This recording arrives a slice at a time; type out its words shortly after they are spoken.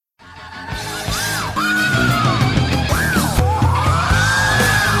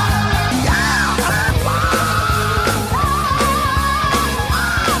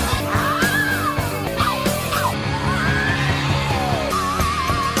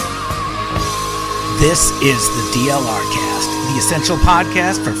This is the DLR Cast, the essential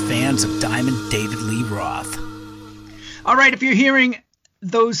podcast for fans of Diamond David Lee Roth. All right, if you're hearing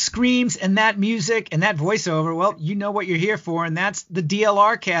those screams and that music and that voiceover, well, you know what you're here for, and that's the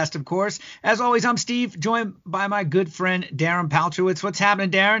DLR Cast, of course. As always, I'm Steve, joined by my good friend Darren Paltrowitz. What's happening,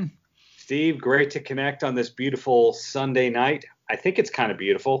 Darren? Steve, great to connect on this beautiful Sunday night. I think it's kind of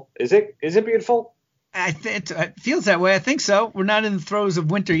beautiful. Is it beautiful? It feels that way. I think so. We're not in the throes of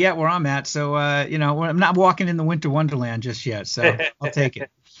winter yet where I'm at. So, I'm not walking in the winter wonderland just yet. So I'll take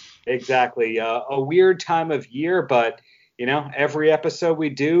it. Exactly. A weird time of year, but, every episode we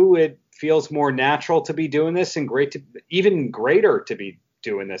do, it feels more natural to be doing this and even greater to be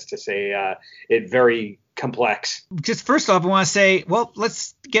doing this, to say it very complex. Just first off, I want to say, well,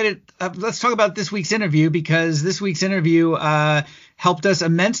 let's get it. Let's talk about this week's interview, because this week's interview helped us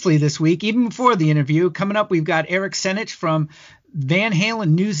immensely this week. Even before the interview, coming up, we've got Eric Senich from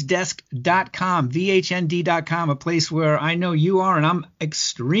VanHalenNewsDesk.com, VHND.com, a place where I know you are and I'm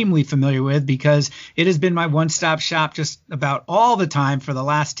extremely familiar with, because it has been my one-stop shop just about all the time for the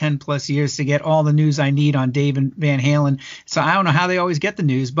last 10 plus years to get all the news I need on Dave and Van Halen. So I don't know how they always get the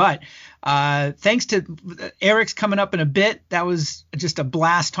news, but thanks to Eric's coming up in a bit. That was just a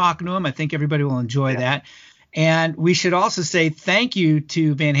blast talking to him. I think everybody will enjoy that. And we should also say thank you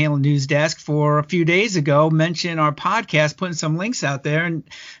to Van Halen News Desk for a few days ago mentioning our podcast, putting some links out there. And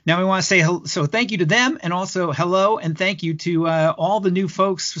now we want to say so thank you to them, and also hello and thank you to all the new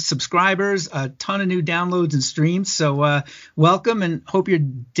folks, subscribers, a ton of new downloads and streams. So welcome, and hope you're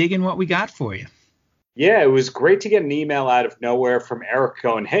digging what we got for you. Yeah, it was great to get an email out of nowhere from Eric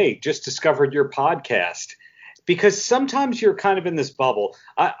going, "Hey, just discovered your podcast." Because sometimes you're kind of in this bubble.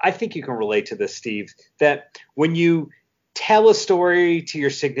 I think you can relate to this, Steve, that when you tell a story to your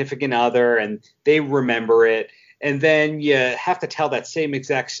significant other and they remember it, and then you have to tell that same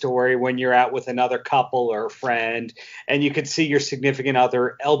exact story when you're out with another couple or a friend, and you could see your significant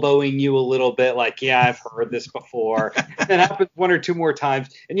other elbowing you a little bit like, yeah, I've heard this before. And that happens one or two more times,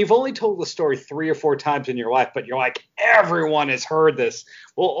 and you've only told the story 3 or 4 times in your life, but you're like, everyone has heard this.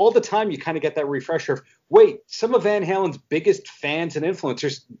 Well, all the time you kind of get that refresher of, wait, some of Van Halen's biggest fans and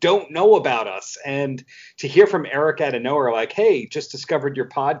influencers don't know about us. And to hear from Eric out of nowhere, like, hey, just discovered your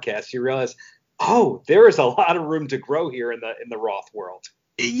podcast, you realize, oh, there is a lot of room to grow here in the Roth world.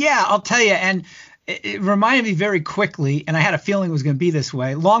 Yeah, I'll tell you. And it reminded me very quickly, and I had a feeling it was going to be this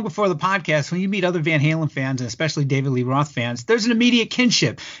way, long before the podcast, when you meet other Van Halen fans, and especially David Lee Roth fans, there's an immediate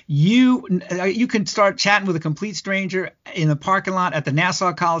kinship. You can start chatting with a complete stranger in the parking lot at the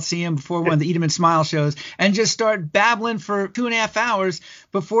Nassau Coliseum before one of the Eat 'em and Smile shows, and just start babbling for 2.5 hours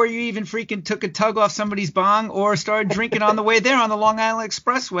before you even freaking took a tug off somebody's bong or started drinking on the way there on the Long Island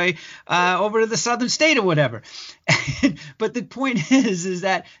Expressway over to the southern state or whatever. But the point is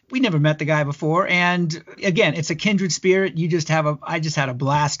that we never met the guy before. And again, it's a kindred spirit. I just had a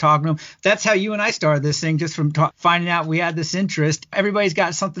blast talking to him. That's how you and I started this thing, just from finding out we had this interest. Everybody's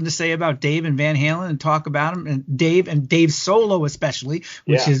got something to say about Dave and Van Halen and talk about him, and Dave's solo especially,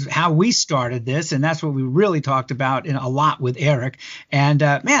 which is how we started this. And that's what we really talked about a lot with Eric. And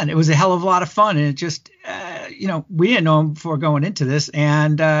man, it was a hell of a lot of fun. And it just, we didn't know him before going into this.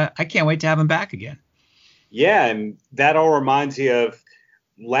 And I can't wait to have him back again. Yeah, and that all reminds you of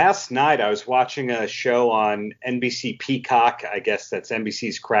last night. I was watching a show on NBC Peacock. I guess that's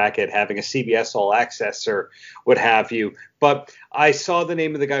NBC's crack at having a CBS All Access or what have you. But I saw the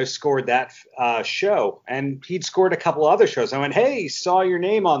name of the guy who scored that show, and he'd scored a couple other shows. I went, hey, saw your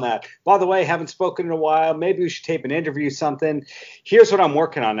name on that. By the way, haven't spoken in a while. Maybe we should tape an interview, something. Here's what I'm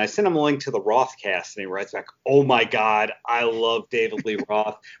working on. I sent him a link to the Rothcast, and he writes back, oh, my God, I love David Lee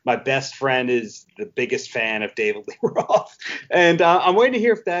Roth. My best friend is the biggest fan of David Lee Roth. And I'm waiting to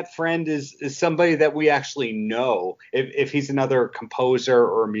hear if that friend is somebody that we actually know, if he's another composer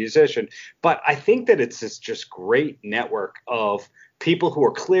or a musician. But I think that it's this just great network of people who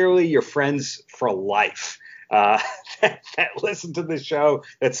are clearly your friends for life, that listen to the show,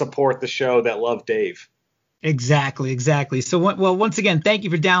 that support the show, that love Dave. Exactly. So, well, once again, thank you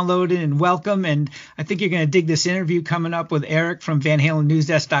for downloading and welcome. And I think you're going to dig this interview coming up with Eric from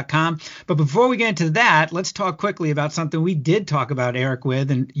VanHalenNewsDesk.com. But before we get into that, let's talk quickly about something we did talk about Eric with,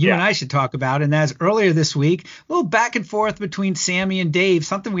 and you and I should talk about. And that's earlier this week, a little back and forth between Sammy and Dave,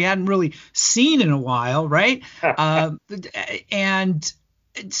 something we hadn't really seen in a while, right? And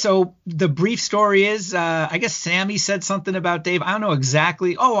so the brief story is, I guess Sammy said something about Dave. I don't know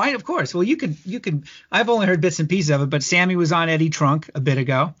exactly. Oh, of course. Well, you can. I've only heard bits and pieces of it, but Sammy was on Eddie Trunk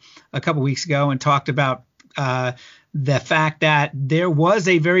a couple weeks ago, and talked about the fact that there was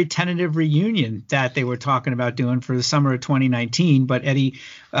a very tentative reunion that they were talking about doing for the summer of 2019, but Eddie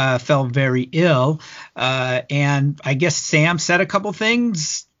fell very ill. And I guess Sam said a couple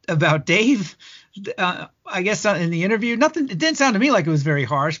things about Dave. I guess in the interview, nothing. It didn't sound to me like it was very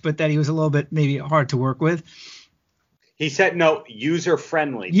harsh, but that he was a little bit maybe hard to work with. He said no, user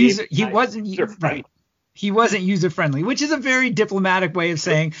friendly. He wasn't right. He wasn't user friendly, which is a very diplomatic way of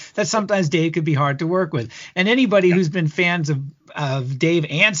saying that sometimes Dave could be hard to work with. And anybody who's been fans of Dave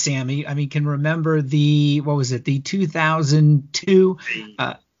and Sammy, I mean, can remember the 2002,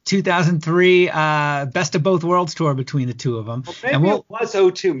 2003 Best of Both Worlds tour between the two of them. Well, maybe it was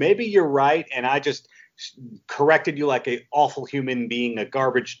 2002. Maybe you're right, and I just corrected you like an awful human being, a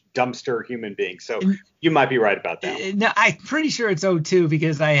garbage dumpster human being. So you might be right about that. No, I'm pretty sure it's 2002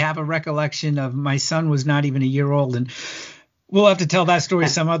 because I have a recollection of my son was not even a year old, and we'll have to tell that story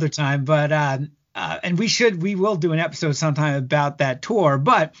some other time. But and we will do an episode sometime about that tour.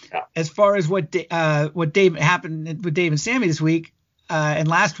 But as far as what Dave happened with Dave and Sammy this week and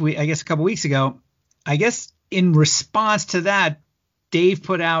last week, I guess a couple weeks ago, I guess in response to that, Dave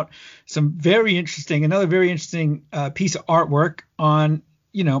put out another very interesting piece of artwork on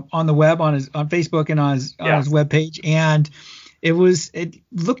the web, on Facebook and on his webpage. And it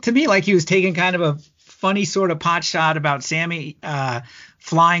looked to me like he was taking kind of a funny sort of pot shot about Sammy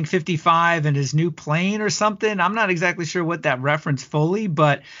flying 55 and his new plane or something. I'm not exactly sure what that reference fully,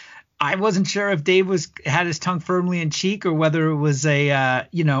 but I wasn't sure if Dave had his tongue firmly in cheek or whether it was a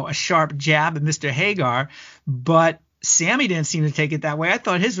sharp jab at Mr. Hagar, but Sammy didn't seem to take it that way. I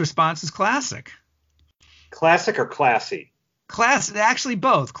thought his response was classic. Classic or classy? Actually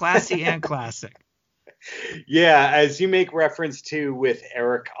both, classy and classic. Yeah, as you make reference to with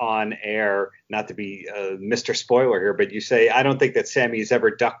Eric on air, not to be Mr. Spoiler here, but you say, I don't think that Sammy's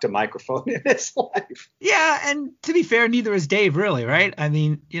ever ducked a microphone in his life. Yeah, and to be fair, neither is Dave really, right? I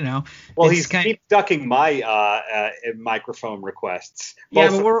mean, Well, he's keep ducking my microphone requests.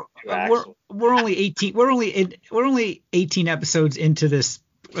 Yeah, but we're only 18. We're only 18 episodes into this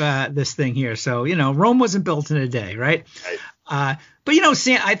thing here, so Rome wasn't built in a day, right? But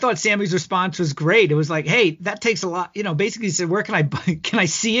I thought Sammy's response was great. It was like, hey, that takes a lot. Basically he said, where can I buy? Can I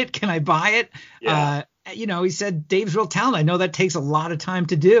see it? Can I buy it? Yeah. He said Dave's real talent. I know that takes a lot of time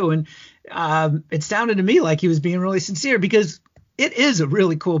to do, and it sounded to me like he was being really sincere because it is a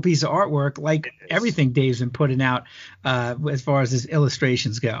really cool piece of artwork, like everything Dave's been putting out as far as his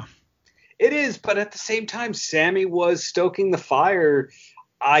illustrations go. It is, but at the same time, Sammy was stoking the fire.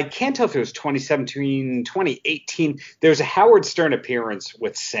 I can't tell if it was 2017, 2018. There was a Howard Stern appearance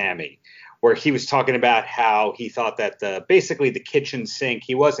with Sammy where he was talking about how he thought that basically the kitchen sink,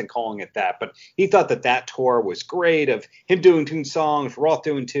 he wasn't calling it that, but he thought that tour was great of him doing 2 songs, Roth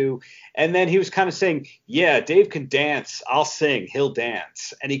doing 2. And then he was kind of saying, yeah, Dave can dance. I'll sing. He'll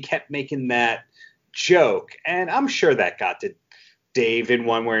dance. And he kept making that joke. And I'm sure that got to Dave in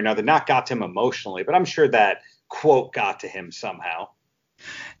one way or another, not got to him emotionally, but I'm sure that quote got to him somehow.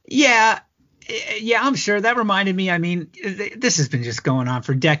 Yeah, I'm sure that reminded me. I mean, this has been just going on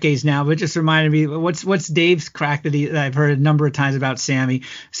for decades now, but it just reminded me what's Dave's crack that I've heard a number of times about Sammy.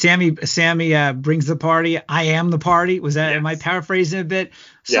 Sammy brings the party. I am the party. Was that? Yes. Am I paraphrasing a bit?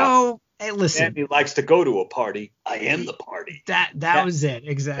 So hey, listen. Sammy likes to go to a party. I am the party. That was it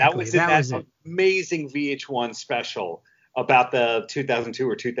exactly. That was it. Amazing VH1 special about the 2002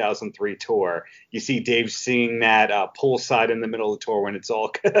 or 2003 tour. You see Dave singing that poolside in the middle of the tour when it's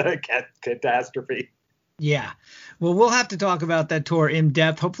all catastrophe. Yeah. Well, we'll have to talk about that tour in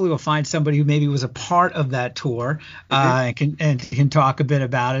depth. Hopefully we'll find somebody who maybe was a part of that tour and can talk a bit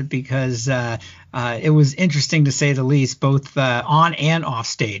about it because it was interesting to say the least, both on and off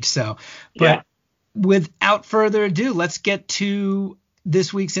stage. So, but without further ado, let's get to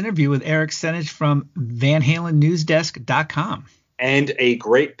this week's interview with Eric Senich from VanHalenNewsDesk.com. And a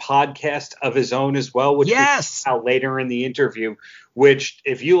great podcast of his own as well, which yes, out later in the interview, which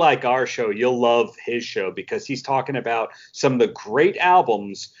if you like our show, you'll love his show because he's talking about some of the great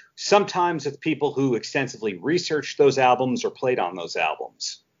albums, sometimes with people who extensively researched those albums or played on those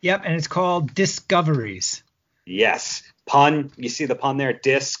albums. Yep, and it's called Discoveries. Yes. Pun, you see the pun there?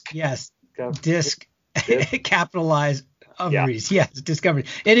 Disc. Yes. Disc. Capitalized. Yes, Discovery.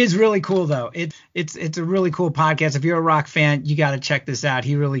 It is really cool though. It's a really cool podcast. If you're a rock fan, you got to check this out.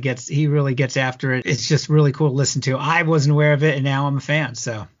 He really gets after it. It's just really cool to listen to. I wasn't aware of it, and now I'm a fan.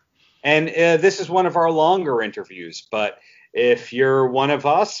 So, and this is one of our longer interviews. But if you're one of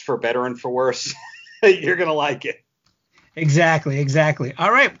us, for better and for worse, you're gonna like it. Exactly.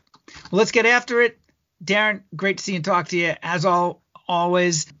 All right, well, let's get after it. Darren, great to see and talk to you as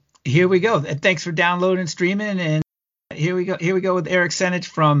always. Here we go. Thanks for downloading and streaming and Here we go. Here we go with Eric Senich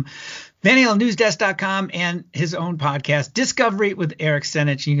from VanHalenNewsDesk.com and his own podcast, Discovery with Eric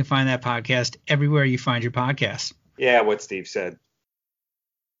Senich. You can find that podcast everywhere you find your podcast. Yeah, what Steve said.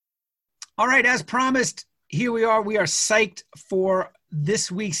 All right, as promised, here we are. We are psyched for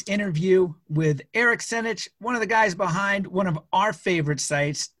this week's interview with Eric Senich, one of the guys behind one of our favorite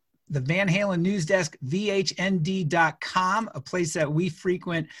sites, the Van Halen News Desk, VHND.com, a place that we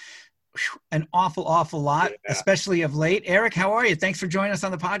frequent an awful lot, especially of late. Eric, how are you? Thanks for joining us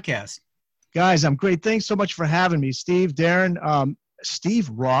on the podcast. Guys, I'm great. Thanks so much for having me. Steve, Darren, Steve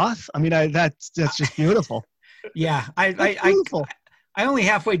Roth. I mean, that's just beautiful. Yeah, I only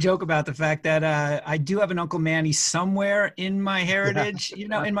halfway joke about the fact that I do have an Uncle Manny somewhere in my heritage, in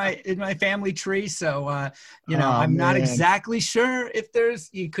my family tree. So, I'm not exactly sure if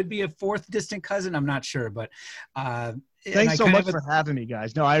it could be a fourth distant cousin. I'm not sure, but thanks so much for having me,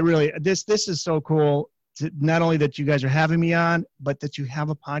 guys. No, I really, this is so cool. Not only that you guys are having me on, but that you have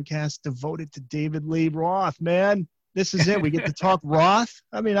a podcast devoted to David Lee Roth, man. This is it. We get to talk Roth.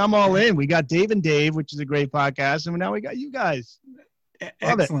 I mean, I'm all in. We got Dave and Dave, which is a great podcast. And now we got you guys.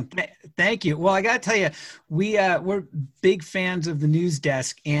 Excellent. Thank you. Well, I got to tell you, we're big fans of the News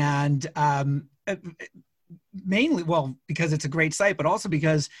Desk, and mainly, because it's a great site, but also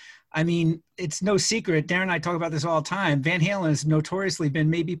because, I mean, it's no secret. Darren and I talk about this all the time. Van Halen has notoriously been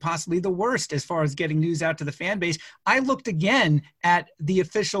maybe possibly the worst as far as getting news out to the fan base. I looked again at the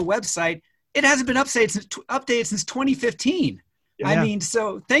official website. It hasn't been updated since 2015. Yeah. I mean,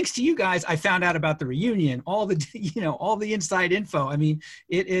 so thanks to you guys, I found out about the reunion, all the inside info. I mean,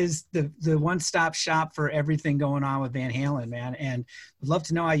 it is the one-stop shop for everything going on with Van Halen, man. And I'd love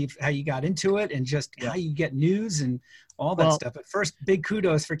to know how you got into it and just how you get news and all that stuff. But first, big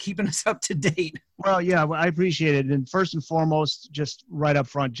kudos for keeping us up to date. Well, yeah, I appreciate it. And first and foremost, just right up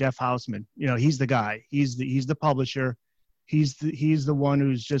front, Jeff Hausman. He's the guy. He's the publisher. He's the one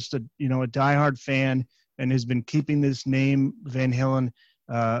who's just a diehard fan and has been keeping this name Van Halen,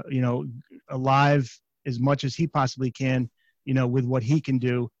 alive as much as he possibly can, with what he can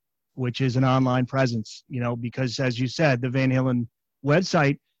do, which is an online presence, because as you said, the Van Halen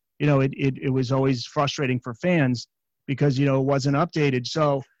website, it was always frustrating for fans because, it wasn't updated.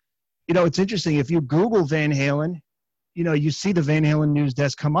 So, it's interesting. If you Google Van Halen, you see the Van Halen News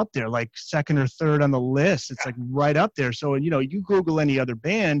Desk come up there, like second or third on the list. It's like right up there. So, you Google any other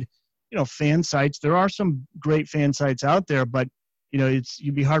band, fan sites, there are some great fan sites out there, but,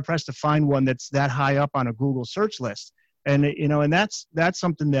 you'd be hard pressed to find one that's that high up on a Google search list. And, and that's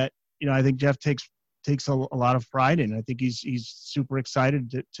something that, I think Jeff takes a lot of pride in. I think he's super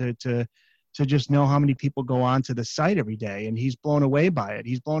excited to just know how many people go onto the site every day. And he's blown away by it.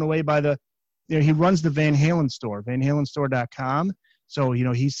 He's blown away by he runs the Van Halen store, VanHalenStore.com. So,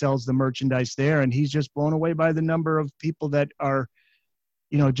 he sells the merchandise there, and he's just blown away by the number of people that are,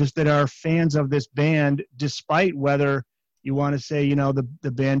 that are fans of this band, despite whether you want to say,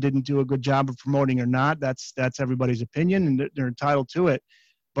 the band didn't do a good job of promoting or not. That's everybody's opinion, and they're entitled to it.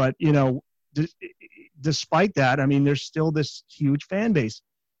 But, despite that, I mean, there's still this huge fan base.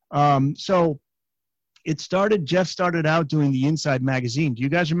 So Jeff started out doing the Inside magazine. Do you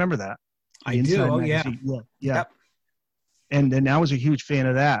guys remember that? I do. Oh, magazine. Yeah. Yep. And then I was a huge fan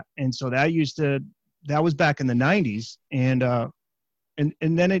of that. And so that was back in the 90s. And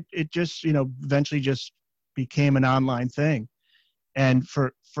then it just, eventually just became an online thing. And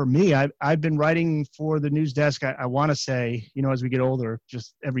for me, I've been writing for the News Desk. I want to say, as we get older,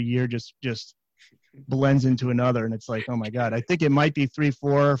 just every year, just blends into another. And it's like, oh my God, I think it might be 3,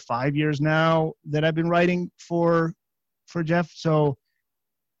 4, 5 years now that I've been writing for Jeff. So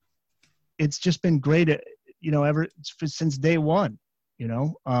it's just been great, since day one,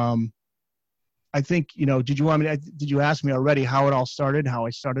 I think, did you ask me already how it all started, how I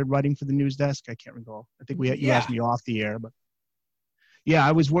started writing for the News Desk? I can't recall. I think you asked me off the air, but yeah,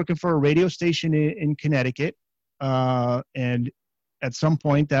 I was working for a radio station in Connecticut. And at some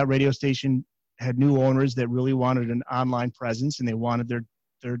point that radio station had new owners that really wanted an online presence, and they wanted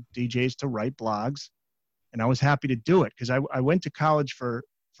their DJs to write blogs. And I was happy to do it because I went to college for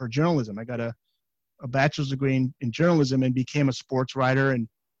journalism. I got a bachelor's degree in journalism and became a sports writer and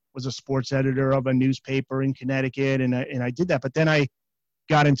was a sports editor of a newspaper in Connecticut. And I did that, but then I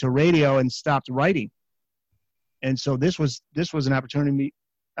got into radio and stopped writing. And so this was an opportunity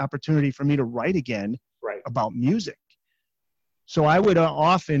for me to write again about music. So I would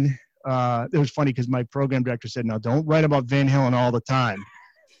often, it was funny because my program director said, no, don't write about Van Halen all the time.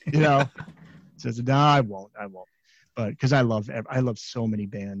 Says, no, I won't. But because I love so many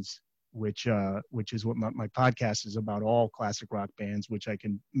bands, which is what my podcast is about, all classic rock bands, which I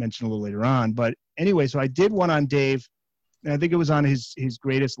can mention a little later on. But anyway, so I did one on Dave And I think it was on his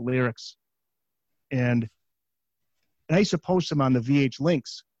greatest lyrics. And I used to post them on the VH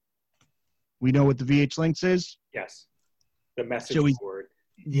links. We know what the VH links is? Yes. The message board.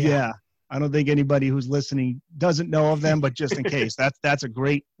 Yeah. I don't think anybody who's listening doesn't know of them, but just in case, that's a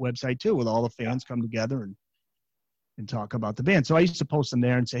great website too, with all the fans come together and talk about the band. So I used to post them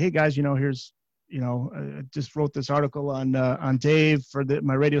there and say, hey guys, here's, I just wrote this article on Dave for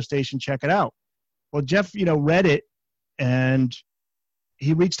my radio station. Check it out. Well, Jeff, read it, and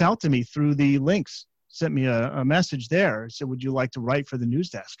he reached out to me through the links, sent me a message there. Said, would you like to write for the news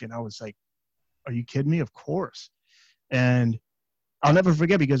desk? And I was like, are you kidding me? Of course. And I'll never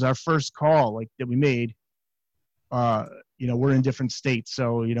forget, because our first call that we made, we're in different states.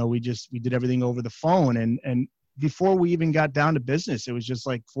 So, we did everything over the phone. And before we even got down to business, it was just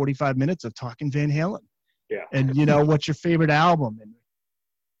like 45 minutes of talking Van Halen. Yeah. And, what's your favorite album? And,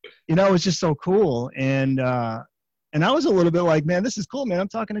 it was just so cool. And I was a little bit like, man, this is cool, man. I'm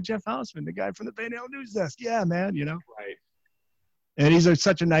talking to Jeff Hausman, the guy from the Van Halen News Desk. Yeah, man, Right. And he's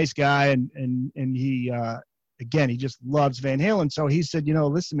such a nice guy. And he, again, he just loves Van Halen. So he said,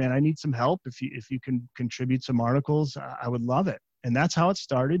 listen, man, I need some help. If you can contribute some articles, I would love it. And that's how it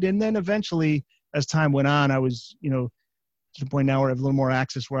started. And then eventually, as time went on, I was, to the point now where I have a little more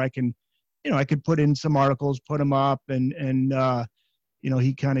access, where I can, I could put in some articles, put them up, and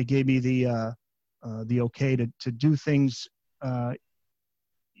he kind of gave me the okay to do things,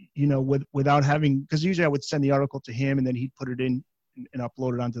 without having, because usually I would send the article to him and then he'd put it in and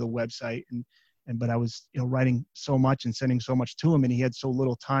upload it onto the website. But I was, writing so much and sending so much to him, and he had so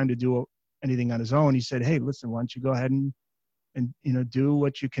little time to do anything on his own. He said, hey, listen, why don't you go ahead and do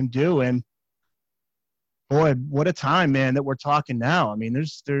what you can do? And boy, what a time, man, that we're talking now. I mean,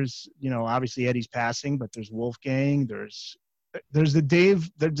 there's obviously Eddie's passing, but there's Wolfgang, there's the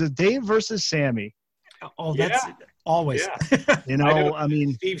Dave versus Sammy. Oh, that's always. Yeah. I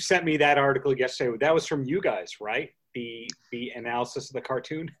mean, Steve sent me that article yesterday. That was from you guys, right? The analysis of the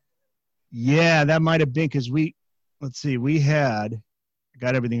cartoon. Yeah, that might have been, because I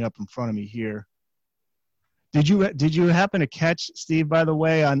got everything up in front of me here. Did you happen to catch, Steve, by the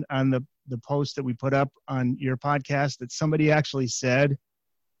way, on the post that we put up on your podcast, that somebody actually said,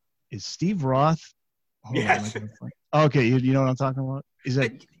 is Steve Roth? Yes. Okay, you know what I'm talking about? Is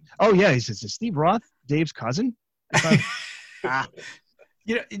it? Oh yeah, he says, is Steve Roth Dave's cousin? Actually,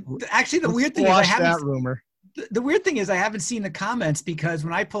 the weird thing is I haven't that rumor. The weird thing is I haven't seen the comments, because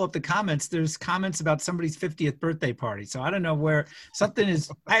when I pull up the comments, there's comments about somebody's 50th birthday party. So I don't know where something is.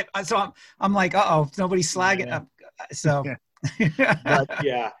 I'm like, nobody's slagging. Yeah. So. But,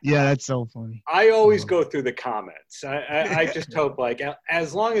 yeah, that's so funny. I always go through the comments. I just hope,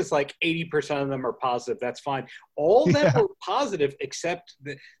 as long as 80% of them are positive, that's fine. All of them were positive, except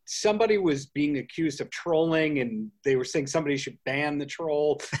that somebody was being accused of trolling, and they were saying somebody should ban the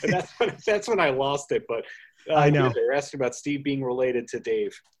troll. And that's when I lost it. But I know they were asking about Steve being related to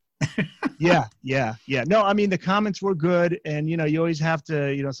Dave. Yeah. No, I mean, the comments were good, and you always have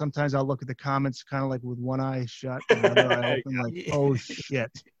to, sometimes I'll look at the comments kind of like with one eye shut and another eye open, like, oh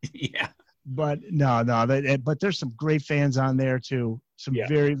shit. Yeah. But no, but there's some great fans on there too. Some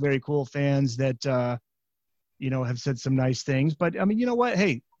very, very cool fans that have said some nice things. But I mean, you know what?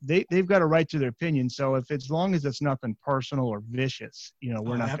 Hey, they've got a right to their opinion. So as long as it's nothing personal or vicious,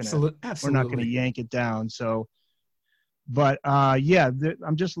 we're not gonna yank it down. So. But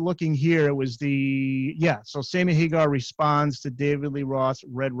I'm just looking here. It was so Sammy Hagar responds to David Lee Roth's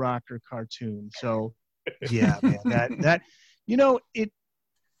Red Rocker cartoon. So yeah, man, that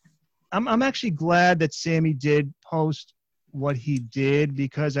I'm actually glad that Sammy did post what he did,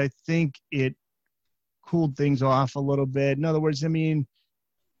 because I think it cooled things off a little bit. In other words, I mean,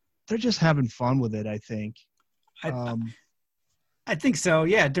 they're just having fun with it, I think. I think so.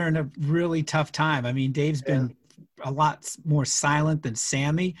 Yeah. During a really tough time. I mean, Dave's been a lot more silent than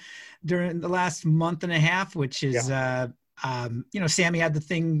Sammy during the last month and a half, which is, Sammy had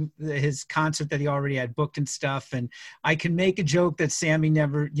his concert that he already had booked and stuff. And I can make a joke that Sammy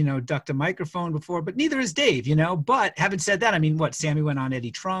never, ducked a microphone before, but neither is Dave, but having said that, I mean, Sammy went on Eddie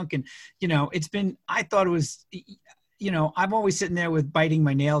Trunk, and, I thought it was, I'm always sitting there with biting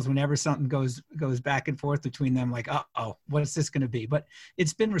my nails whenever something goes back and forth between them, like, what is this going to be? But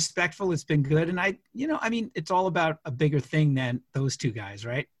it's been respectful. It's been good. And it's all about a bigger thing than those two guys,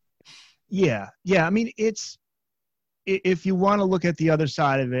 right? Yeah. Yeah. I mean, if you want to look at the other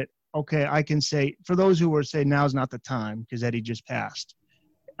side of it, okay, I can say, for those who were saying now's not the time because Eddie just passed,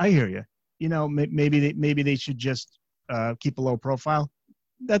 I hear you. Maybe they should just keep a low profile.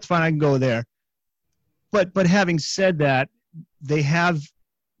 That's fine. I can go there. But having said that, they have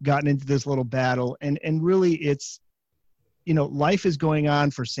gotten into this little battle, and really it's life is going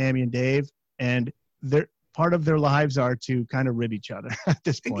on for Sammy and Dave, and part of their lives are to kind of rib each other at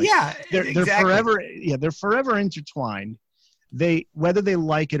this point. Yeah, they're exactly. they're forever intertwined. Whether they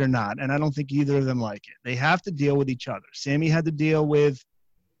like it or not, and I don't think either of them like it, they have to deal with each other. Sammy had to deal with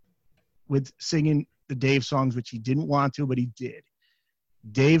singing the Dave songs, which he didn't want to, but he did.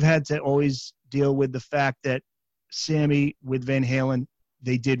 Dave had to always deal with the fact that Sammy with Van Halen,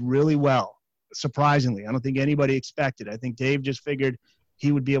 they did really well. Surprisingly, I don't think anybody expected. I think Dave just figured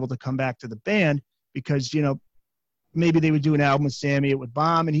he would be able to come back to the band because, maybe they would do an album with Sammy, it would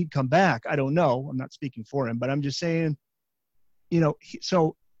bomb, and he'd come back. I don't know. I'm not speaking for him, but I'm just saying,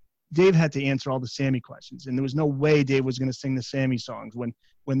 so Dave had to answer all the Sammy questions, and there was no way Dave was going to sing the Sammy songs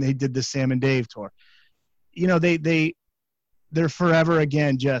when they did the Sam and Dave tour. They're forever,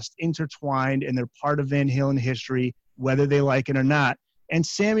 again, just intertwined, and they're part of Van Halen history, whether they like it or not. And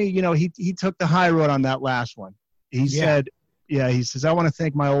Sammy, he took the high road on that last one. He said, he says, I want to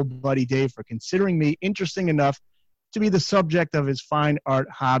thank my old buddy Dave for considering me interesting enough to be the subject of his fine art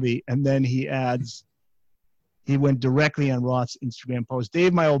hobby. And then he adds, he went directly on Roth's Instagram post.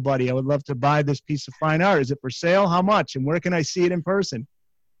 Dave, my old buddy, I would love to buy this piece of fine art. Is it for sale? How much? And where can I see it in person?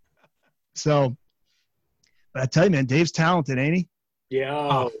 So, but I tell you, man, Dave's talented, ain't he?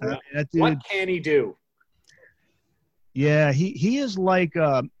 Yeah. That dude, what can he do? Yeah, he is like,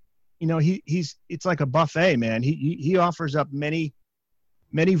 it's like a buffet, man. He offers up many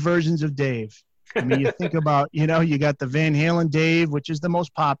versions of Dave. I mean, you think about, you got the Van Halen Dave, which is the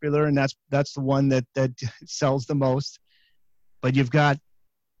most popular, and that's the one that sells the most. But you've got,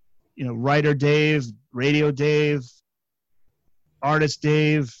 writer Dave, radio Dave, artist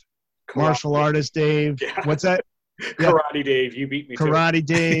Dave, martial artist Dave. Yeah. What's that? Karate Dave, you beat me to Karate it.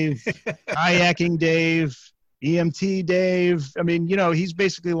 Dave, kayaking Dave, EMT Dave. I mean, he's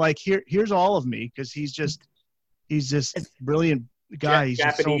basically like, here's all of me, because he's just brilliant guy. He's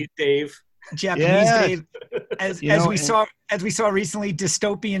Japanese Dave. Japanese Dave, as we saw recently,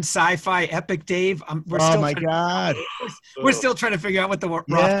 dystopian sci-fi epic Dave. We're still trying to figure out what the Roth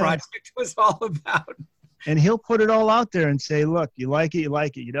project was all about. And he'll put it all out there and say, "Look, you like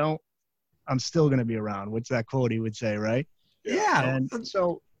it, you don't. I'm still going to be around." What's that quote he would say, right? Yeah. And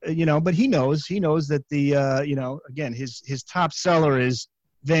so but he knows that the again, his top seller is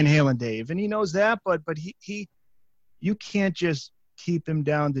Van Halen Dave, and he knows that, but he you can't just keep him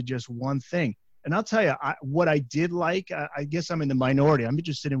down to just one thing. And I'll tell you, what I did like, I guess I'm in the minority. I'm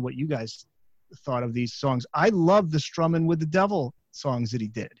interested in what you guys thought of these songs. I love the Strumming with the Devil songs that he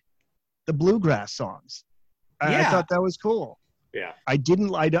did, the bluegrass songs. I thought that was cool. Yeah.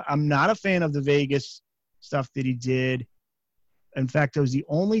 I'm not a fan of the Vegas stuff that he did. In fact, it was the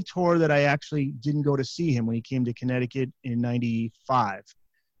only tour that I actually didn't go to see him when he came to Connecticut in '95,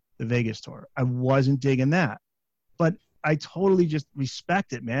 the Vegas tour. I wasn't digging that. But I totally just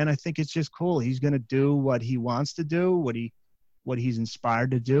respect it, man. I think it's just cool. He's going to do what he wants to do, what he's inspired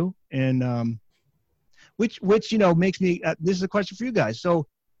to do. And which makes me this is a question for you guys. So,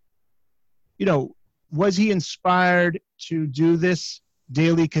 was he inspired to do this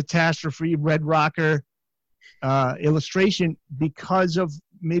Daily Catastrophe Red Rocker illustration because of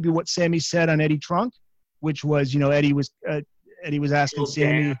maybe what Sammy said on Eddie Trunk, which was, Eddie was asking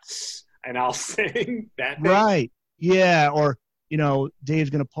Sammy, and I'll sing that thing. Right. Yeah, or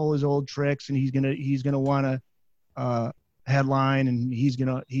Dave's gonna pull his old tricks, and he's gonna want to headline, and he's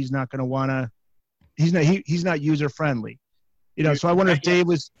not user friendly, So I wonder if Dave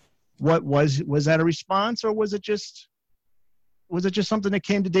was that a response, or was it just something that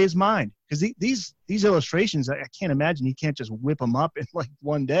came to Dave's mind? Because these illustrations, I can't imagine he can't just whip them up in like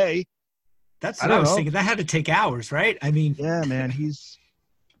one day. That's what I was thinking. That had to take hours, right? I mean, yeah, man, he is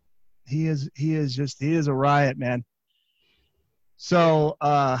a riot, man. So,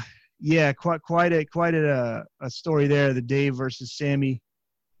 quite a story there, the Dave versus Sammy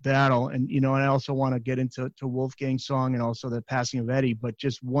battle. And, and I also want to get into Wolfgang's song and also the passing of Eddie. But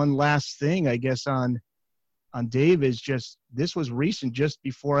just one last thing, I guess, on Dave is just, this was recent, just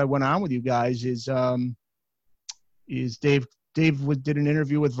before I went on with you guys, is Dave did an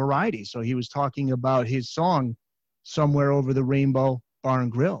interview with Variety. So he was talking about his song, Somewhere Over the Rainbow Bar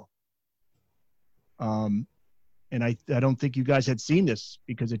and Grill. And I don't think you guys had seen this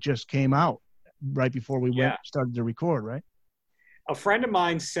because it just came out right before we started to record, right? A friend of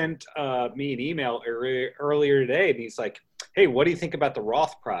mine sent me an email earlier today, and he's like, "Hey, what do you think about the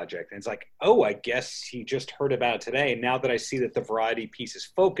Roth project?" And it's like, "Oh, I guess he just heard about it today." And now that I see that the Variety piece is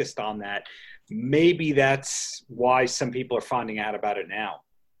focused on that, maybe that's why some people are finding out about it now.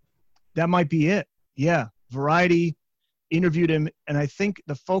 That might be it. Yeah, Variety interviewed him, and I think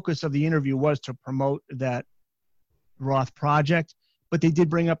the focus of the interview was to promote that Roth project, but they did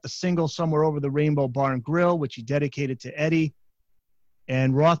bring up the single Somewhere Over the Rainbow Bar and Grill, which he dedicated to Eddie.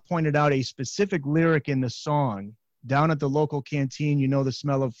 And Roth pointed out a specific lyric in the song. Down at the local canteen, you know the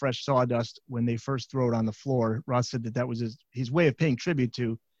smell of fresh sawdust when they first throw it on the floor. Roth said that was his way of paying tribute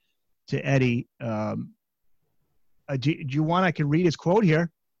to Eddie. Do you want, I can read his quote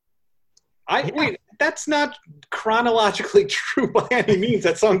here. Wait, that's not chronologically true by any means.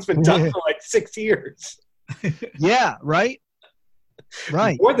 That song's been done for like 6 years. Yeah, right?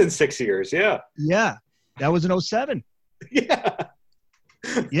 Right. More than 6 years, yeah. Yeah. That was in 07. Yeah.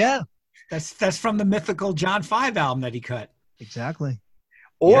 Yeah. That's from the mythical John 5 album that he cut. Exactly.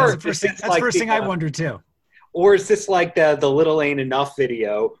 Or that's the first thing I wondered too. Or is this like the Little Ain't Enough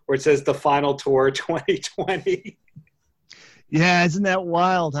video where it says the final tour 2020? Yeah, isn't that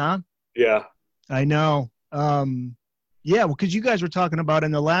wild, huh? Yeah. I know. Yeah, well, because you guys were talking about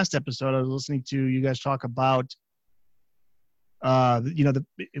in the last episode, I was listening to you guys talk about,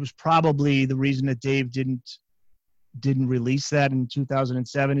 it was probably the reason that Dave didn't release that in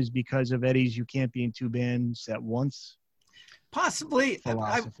 2007 is because of Eddie's "You Can't Be in Two Bands at Once." Possibly.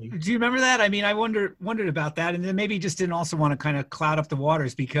 Philosophy. Do you remember that? I mean, I wondered about that, and then maybe he just didn't also want to kind of cloud up the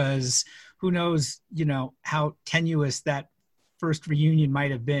waters because who knows, how tenuous that first reunion might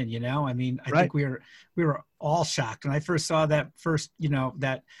have been. I mean, I think we were all shocked when I first saw that first,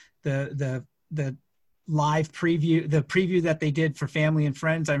 that the live preview, the preview that they did for family and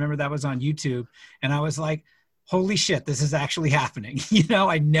friends. I remember that was on YouTube, and I was like, holy shit, this is actually happening.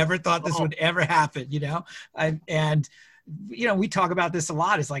 I never thought this would ever happen, and we talk about this a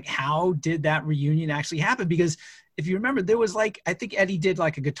lot. It's like, how did that reunion actually happen? Because if you remember, there was I think Eddie did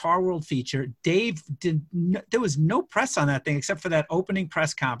like a Guitar World feature. Dave there was no press on that thing except for that opening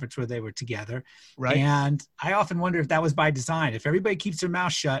press conference where they were together. Right. And I often wonder if that was by design. If everybody keeps their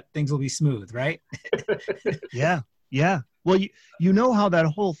mouth shut, things will be smooth, right? Yeah. Yeah. Well, you know how that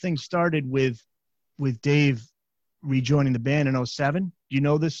whole thing started with Dave rejoining the band in 07. Do you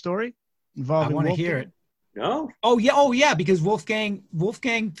know this story involving I want to hear it. No. Oh yeah, because Wolfgang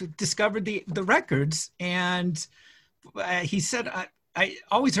discovered the records, and he said I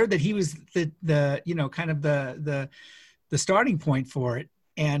always heard that he was the kind of the starting point for it,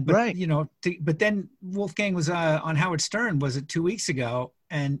 but then Wolfgang was on Howard Stern, was it 2 weeks ago,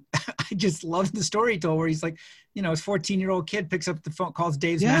 and I just loved the story he told where he's like, his 14-year-old kid picks up the phone, calls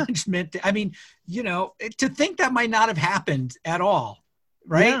Dave's management. I mean, to think that might not have happened at all,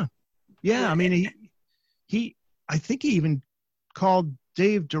 right? Yeah. I mean, I think he even called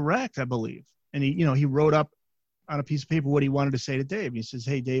Dave direct, I believe. And he wrote up on a piece of paper what he wanted to say to Dave. He says,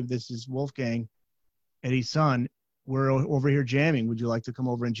 "Hey, Dave, this is Wolfgang, Eddie's son. We're over here jamming. Would you like to come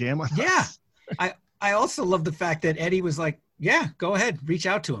over and jam with us?" I also love the fact that Eddie was like, "Yeah, go ahead, reach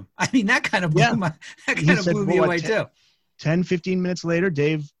out to him." I mean, that kind of blew me away too. 10, 15 minutes later,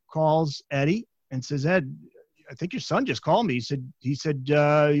 Dave calls Eddie and says, "Ed, I think your son just called me. He said,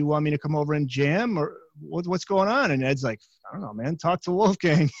 you want me to come over and jam, or what's going on?" And Ed's like, "I don't know, man. Talk to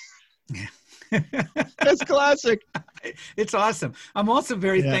Wolfgang." That's classic. It's awesome. I'm also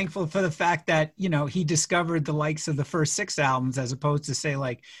very thankful for the fact that, he discovered the likes of the first 6 albums as opposed to say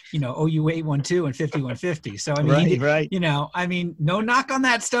like, OU 812 and 5150. So, I mean, I mean, no knock on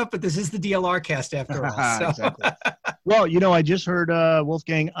that stuff, but this is the DLR cast after all. So. Exactly. Well, I just heard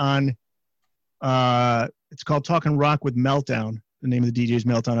Wolfgang on, it's called Talking Rock with Meltdown. The name of the DJ's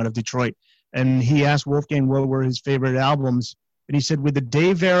Meltdown out of Detroit. And he asked Wolfgang what were his favorite albums. And he said, with the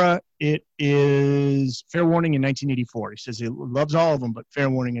Dave era, it is Fair Warning in 1984. He says he loves all of them, but Fair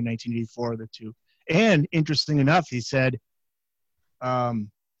Warning in 1984 are the two. And interesting enough, he said,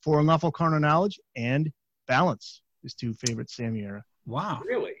 For Unlawful Carnal Knowledge and Balance, his 2 favorite Sammy era. Wow.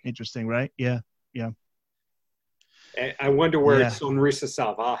 Really? Interesting, right? Yeah. I wonder where Sonrisa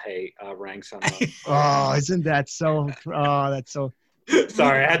Salvaje ranks on that. Oh, isn't that so? Oh, that's so.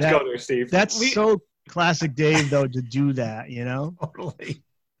 Sorry, I had to go there, Steve. That's so classic Dave, though, to do that,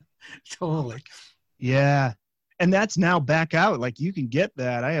 Totally. Yeah. And that's now back out. Like, you can get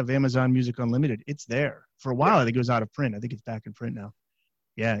that. I have Amazon Music Unlimited. It's there. For a while, I think it was out of print. I think it's back in print now.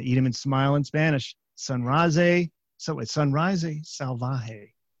 Yeah. Eat 'em and Smile in Spanish. Sunrise Salvaje. Sonrisa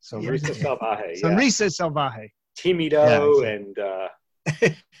Salvaje. Sonrisa Salvaje. Timido and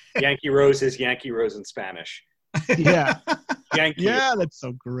Yankee Rose is Yankee Rose in Spanish. Yeah. Yankee. Yeah, that's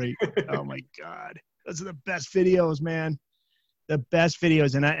so great. Oh, my God. Those are the best videos, man. The best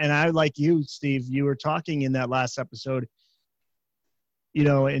videos. And I like you, Steve, you were talking in that last episode,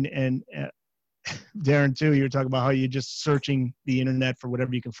 and Darren, too, you were talking about how you're just searching the internet for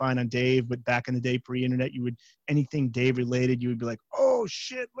whatever you can find on Dave, but back in the day, pre-internet, you would, anything Dave related, you would be like, oh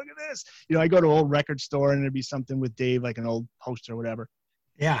shit, look at this. You know, I go to an old record store and there'd be something with Dave, like an old poster or whatever.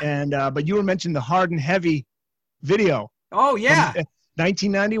 Yeah. And, but you were mentioning the Hard and Heavy video. Oh yeah.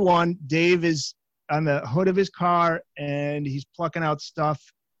 1991, Dave is on the hood of his car and he's plucking out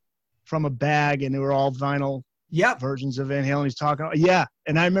stuff from a bag, and they were all vinyl versions of Van Halen. He's talking, yeah.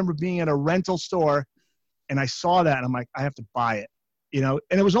 And I remember being at a rental store and I saw that and I'm like, I have to buy it, you know?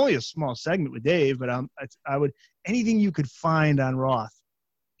 And it was only a small segment with Dave, but I would, anything you could find on Roth,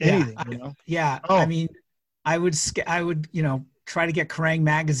 anything, you know? Yeah. Oh. I mean, I would, you know, try to get Kerrang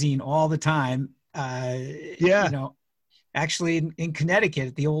magazine all the time. You know, actually in Connecticut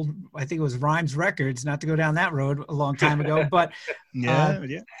at the old, I think it was Rhymes Records, not to go down that road a long time ago, but you know,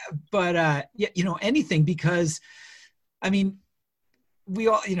 anything, because I mean, we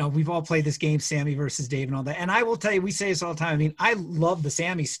all, you know, we've all played this game, Sammy versus Dave and all that. And I will tell you, we say this all the time. I mean, I love the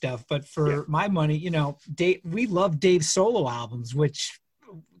Sammy stuff, but for my money, you know, we love Dave's solo albums, which,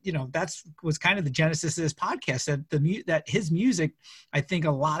 you know, was kind of the genesis of this podcast, that his music, I think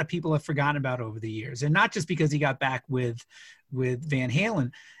a lot of people have forgotten about over the years, and not just because he got back with Van Halen.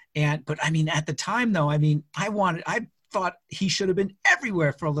 But I mean, at the time though, I mean, I thought he should have been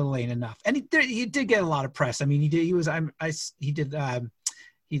everywhere for A Little Ain't Enough. And he did get a lot of press. I mean, I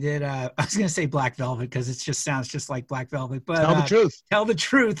was going to say Black Velvet, because it just sounds just like Black Velvet, but Tell the Truth. Tell the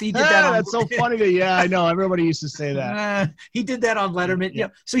Truth. He did that. That's so funny. I know. Everybody used to say that. He did that on Letterman. You know,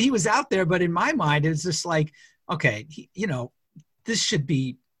 so he was out there, but in my mind, it's just like, okay, you know, this should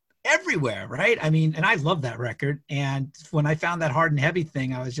be everywhere, right? I mean, and I love that record. And when I found that Hard and Heavy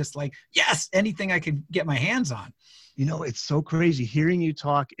thing, I was just like, yes, anything I could get my hands on. You know, it's so crazy hearing you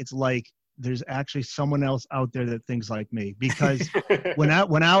talk. It's like there's actually someone else out there that thinks like me, because when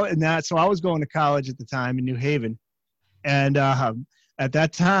I so I was going to college at the time in New Haven, and at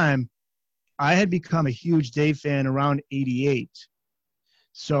that time I had become a huge Dave fan around 88.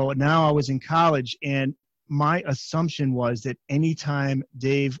 So now I was in college, and my assumption was that anytime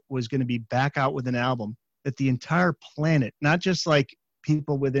Dave was going to be back out with an album, that the entire planet, not just like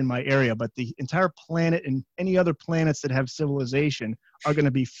people within my area, but the entire planet and any other planets that have civilization are going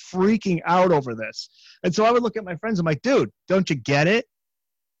to be freaking out over this. And so I would look at my friends, I'm like, dude, don't you get it?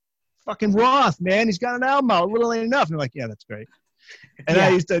 Fucking Roth, man, he's got an album out, A Little Ain't Enough. And they're like, yeah, that's great. And I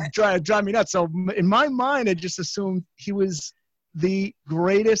used to drive me nuts. So in my mind, I just assumed he was the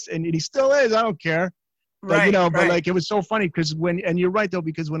greatest, and he still is. I don't care. But, you know, but like, it was so funny because and you're right though,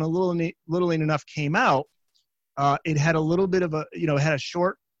 because when A Little Ain't Enough came out, it had a little bit of it had a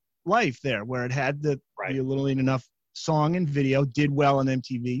short life there, where it had the A Little Ain't Enough song and video, did well on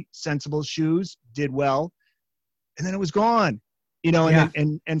MTV. Sensible Shoes did well, and then it was gone, you know.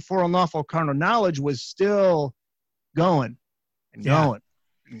 And For Unlawful Carnal Knowledge was still going and going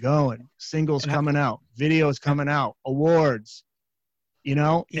and going. Singles coming out, videos coming out, awards, you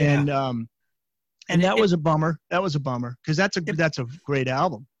know. And that was a bummer. That was a bummer, because that's a great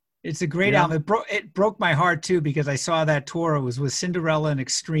album. It's a great album. It broke my heart too, because I saw that tour. It was with Cinderella and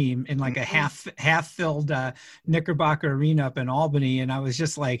Extreme in like a half-filled Knickerbocker Arena up in Albany, and I was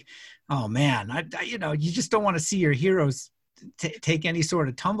just like, oh man, you know, you just don't want to see your heroes take any sort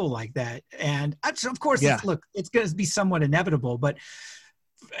of tumble like that. And of course, it's going to be somewhat inevitable, but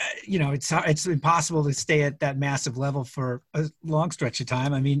you know, it's impossible to stay at that massive level for a long stretch of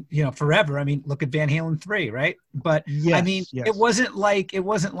time. I mean, you know, forever. I mean, look at Van Halen 3, right? But I mean, it wasn't like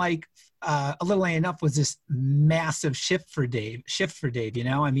A Little Ain't Enough was this massive shift for Dave, you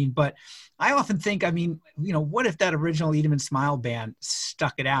know? I mean, but I often think, I mean, you know, what if that original Eat 'Em and Smile band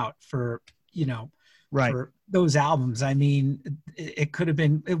stuck it out for, you know, for those albums? I mean, it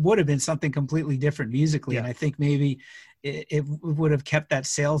would have been something completely different musically. And I think maybe it would have kept that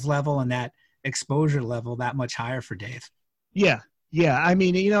sales level and that exposure level that much higher for Dave. Yeah. I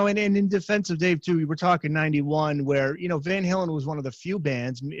mean, you know, and in defense of Dave too, we were talking 91, where, you know, Van Halen was one of the few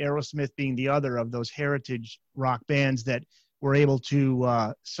bands, Aerosmith being the other, of those heritage rock bands that were able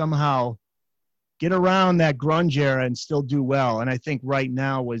to somehow get around that grunge era and still do well. And I think Right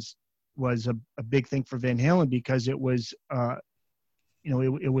Now was a big thing for Van Halen, because it was, you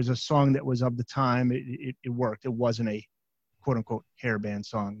know, it was a song that was of the time. It worked. It wasn't a quote unquote hair band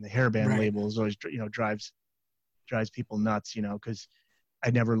song. The hair band label is always, you know, drives people nuts, you know, because I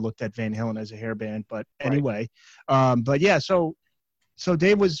never looked at Van Halen as a hair band. But anyway, but yeah, so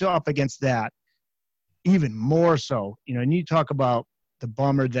Dave was up against that even more so, you know. And you talk about the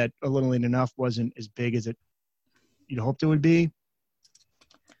bummer that A Little Ain't Enough wasn't as big as you'd hoped it would be.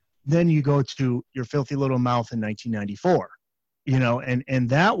 Then you go to Your Filthy Little Mouth in 1994, you know, and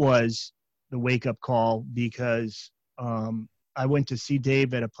that was the wake up call because I went to see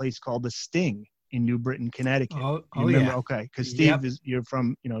Dave at a place called the Sting in New Britain, Connecticut. Oh, You remember? yeah. Okay, because Yep. Steve you're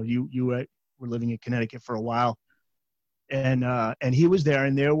from, you were living in Connecticut for a while, and he was there,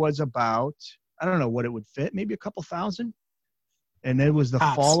 and there was about, I don't know what it would fit, maybe a couple thousand. And it was the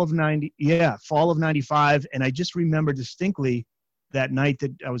Tops. fall of 95. And I just remember distinctly that night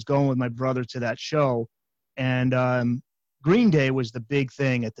that I was going with my brother to that show. And Green Day was the big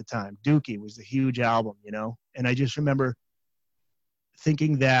thing at the time. Dookie was the huge album, And I just remember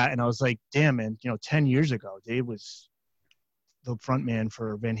thinking that, and I was like, damn, man, 10 years ago, Dave was the front man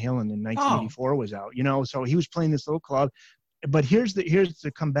for Van Halen in 1984 was out, So he was playing this little club. But here's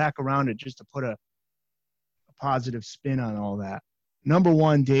to come back around it, just to put a positive spin on all that. Number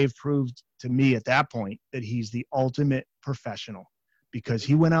one, Dave proved to me at that point that he's the ultimate professional, because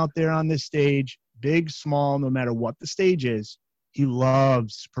he went out there on this stage, big, small, no matter what the stage is, he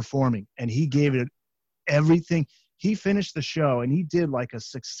loves performing, and he gave it everything. He finished the show and he did like a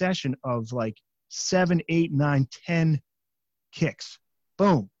succession of like 7, 8, 9, 10 kicks.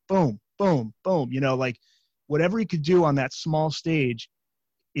 Boom, boom, boom, boom. Like whatever he could do on that small stage,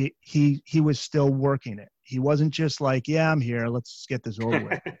 he was still working it. He wasn't just like, yeah, I'm here, let's get this over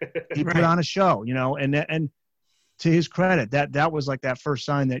with. He Right. put on a show, and to his credit, that was like that first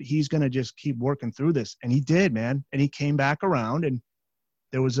sign that he's going to just keep working through this. And he did, man. And he came back around, and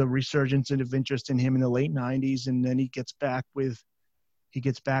there was a resurgence of interest in him in the late 90s. And then he gets back with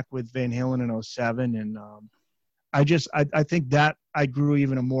Van Halen in 07. And I think that I grew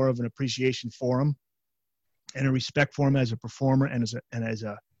even more of an appreciation for him and a respect for him as a performer and as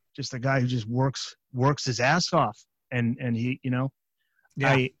a just a guy who just works his ass off. And he,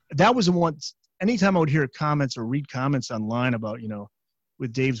 Yeah. that was the one. Anytime I would hear comments or read comments online about,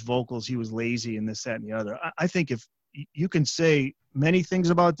 with Dave's vocals, he was lazy and this, that, and the other. I think if you can say many things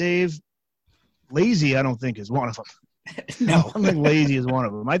about Dave, lazy, I don't think is one of them. No. I don't think lazy is one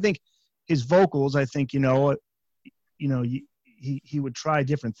of them. I think his vocals, he would try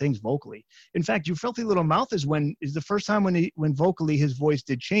different things vocally. In fact, Your Filthy Little Mouth is the first time when vocally his voice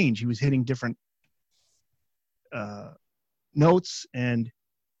did change. He was hitting different notes, and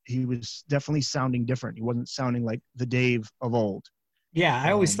he was definitely sounding different. He wasn't sounding like the Dave of old. Yeah,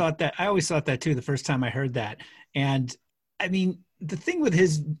 I always thought that too the first time I heard that. And I mean, the thing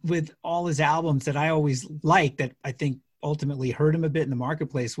with all his albums that I always liked, that I think ultimately hurt him a bit in the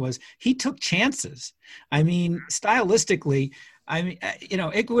marketplace, was he took chances. I mean, stylistically,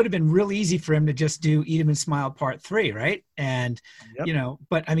 it would have been real easy for him to just do Eat 'Em and Smile Part 3, right? And, Yep.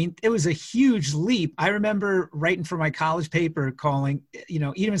 But I mean, it was a huge leap. I remember writing for my college paper calling, Eat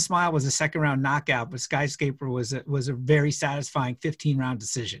 'Em and Smile was a second round knockout, but Skyscraper was a very satisfying 15-round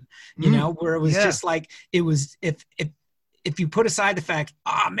decision, where it was just like, it was, if you put aside the fact,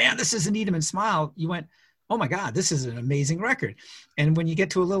 oh man, this isn't Eat 'Em and Smile, you went, oh my God, this is an amazing record. And when you get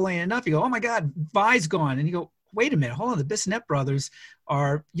to A Little Ain't Enough, you go, oh my God, Vi's gone. And you go, wait a minute, hold on. The Bissonette brothers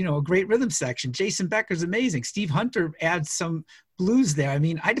are, a great rhythm section. Jason Becker's amazing. Steve Hunter adds some blues there. I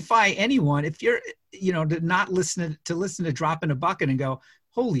mean, I defy anyone, if you're, to not listen to Drop in a Bucket and go,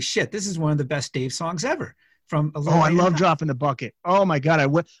 holy shit, this is one of the best Dave songs ever. From A Little I Ain't love Enough. Drop in the Bucket. Oh my God.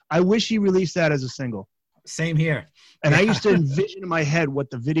 I wish he released that as a single. Same here. And I used to envision in my head what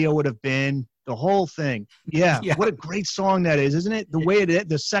the video would have been, the whole thing. Yeah. What a great song that is, isn't it? The way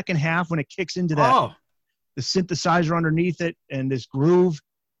the second half, when it kicks into that, the synthesizer underneath it and this groove.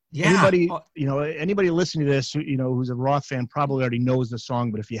 Yeah. Anybody listening to this, who's a Roth fan probably already knows the song,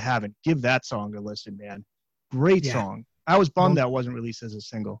 but if you haven't, give that song a listen, man. Great song. I was bummed that wasn't released as a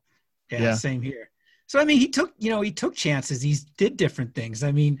single. Yeah, same here. So, I mean, he took chances. He did different things.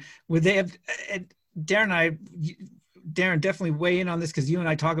 I mean, Darren, definitely weigh in on this, because you and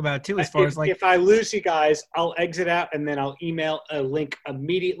I talk about it too, as far as like, if I lose you guys, I'll exit out and then I'll email a link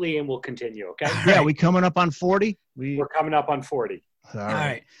immediately and we'll continue. Okay. Yeah. Right. We coming up on 40. We're coming up on 40. All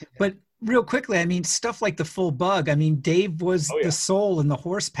right. But real quickly, I mean, stuff like The Full Bug. I mean, Dave was the soul and the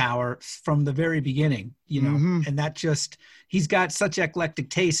horsepower from the very beginning, and that just, he's got such eclectic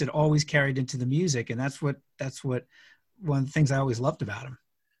taste. It always carried into the music. And that's what one of the things I always loved about him.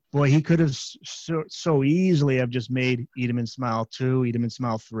 Boy, he could have so easily have just made Eat 'Em and Smile 2, Eat 'Em and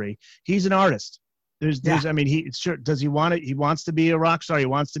Smile 3. He's an artist. I mean, does he want it? He wants to be a rock star. He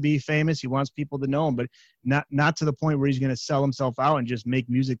wants to be famous. He wants people to know him, but not to the point where he's going to sell himself out and just make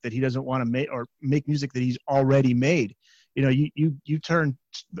music that he doesn't want to make, or make music that he's already made. You turn,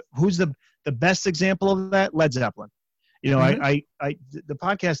 who's the best example of that? Led Zeppelin. The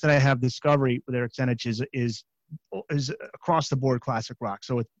podcast that I have, Discovery, with Eric Senich, is across the board classic rock.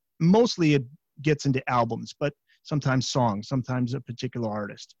 So mostly it gets into albums, but sometimes songs, sometimes a particular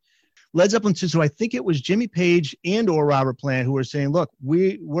artist. Led Zeppelin 2. So I think it was Jimmy Page and or Robert Plant who were saying, look,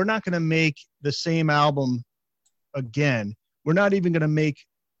 we're not going to make the same album again. We're not even going to make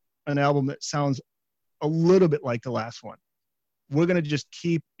an album that sounds a little bit like the last one. We're going to just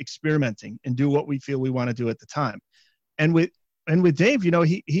keep experimenting and do what we feel we want to do at the time. And with Dave, you know,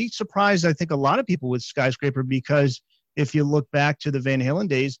 he surprised, I think, a lot of people with Skyscraper, because if you look back to the Van Halen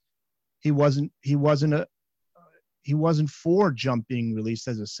days, he wasn't for Jump being released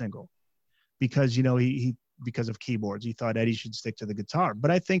as a single, because, you know, he because of keyboards. He thought Eddie should stick to the guitar.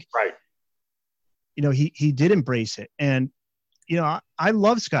 But I think, right, you know, he did embrace it. And, you know, I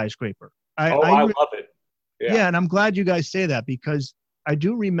love Skyscraper. I love it. Yeah, and I'm glad you guys say that, because I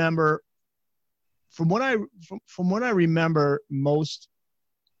do remember, from what I remember most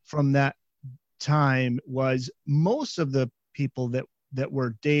from that time, was most of the people that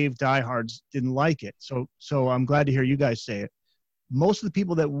were Dave diehards didn't like it. So I'm glad to hear you guys say it. Most of the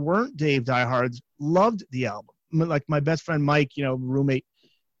people that weren't Dave diehards loved the album. Like my best friend Mike, you know, roommate,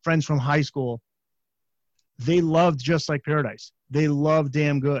 friends from high school, they loved Just Like Paradise. They loved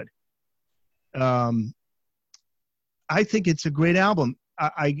Damn Good. I think it's a great album.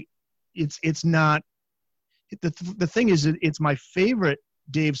 It's not, the thing is, it's my favorite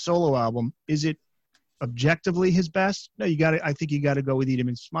Dave solo album. Is it objectively his best? No, I think you gotta go with Eat 'Em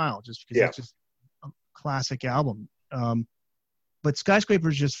and Smile, just because it's just a classic album. But Skyscraper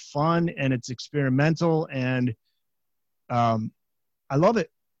is just fun, and it's experimental, and I love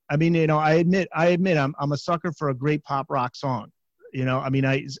it. I mean, you know, I admit I'm a sucker for a great pop rock song. You know, I mean,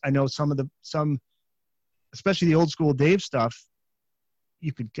 I know some, especially the old school Dave stuff,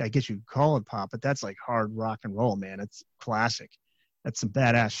 I guess you could call it pop, but that's like hard rock and roll, man. It's classic. That's some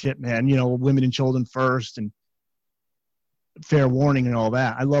badass shit, man. You know, Women and Children First and Fair Warning and all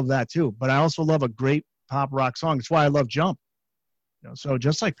that. I love that too. But I also love a great pop rock song. That's why I love Jump. You know, so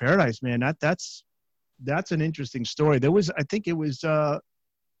Just Like Paradise, man, that's an interesting story. There was, I think it was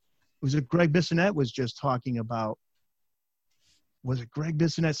it Greg Bissonette was just talking about, was it Greg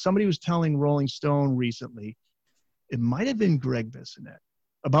Bissonette? Somebody was telling Rolling Stone recently, it might have been Greg Bissonette,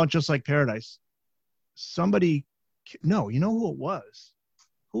 about Just Like Paradise. No, you know who it was?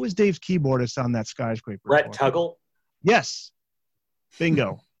 Who was Dave's keyboardist on that Skyscraper? Brett Tuggle? Yes.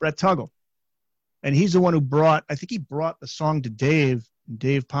 Bingo. Brett Tuggle. And he's the one who brought the song to Dave. And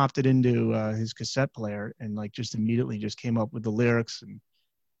Dave popped it into his cassette player and like just immediately just came up with the lyrics,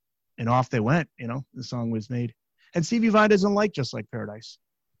 and off they went. You know, the song was made. And Stevie Vai doesn't like Just Like Paradise,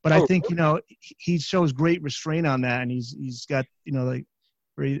 but I think, you know, he shows great restraint on that, and he's got, you know, like,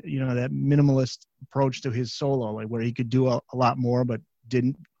 you know, that minimalist approach to his solo, like where he could do a lot more, but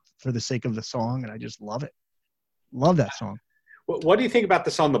didn't for the sake of the song. And I just love it. Love that song. What do you think about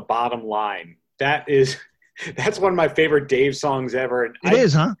the song "The Bottom Line"? That's one of my favorite Dave songs ever. And it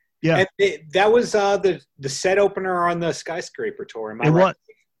is, huh? Yeah. That was the set opener on the Skyscraper tour. Am I right?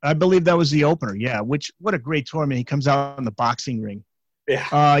 I believe that was the opener. Yeah. What a great tour, man. He comes out in the boxing ring.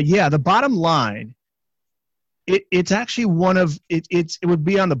 Yeah. Yeah. The Bottom Line. It's actually it would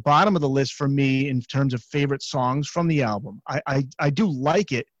be on the bottom of the list for me in terms of favorite songs from the album. I do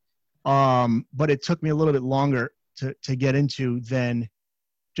like it, but it took me a little bit longer to get into than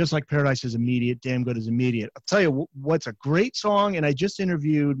Just Like Paradise is immediate. Damn Good is immediate. I'll tell you what's a great song, and I just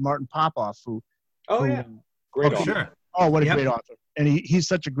interviewed Martin Popoff, great author. Sure. Oh, what a great author, and he's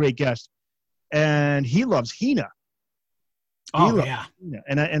such a great guest, and he loves Hina. Yeah.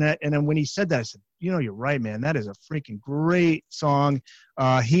 And then when he said that, I said, you know, you're right, man. That is a freaking great song.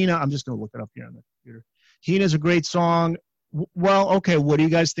 Hina, I'm just going to look it up here on the computer. Hina's a great song. Well, okay, what do you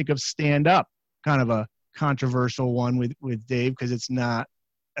guys think of Stand Up? Kind of a controversial one with Dave, because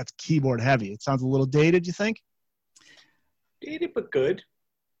that's keyboard heavy. It sounds a little dated, you think? Dated, but good.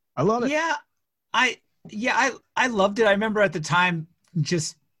 I love it. Yeah, I loved it. I remember at the time,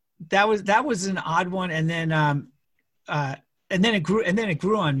 just that was an odd one, and then it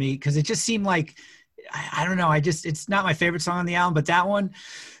grew on me, because it just seemed like, I don't know, it's not my favorite song on the album, but that one,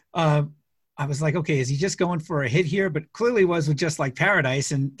 I was like, okay, is he just going for a hit here? But clearly was with Just Like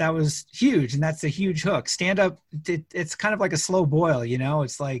Paradise, and that was huge, and that's a huge hook. Stand Up, it's kind of like a slow boil, you know?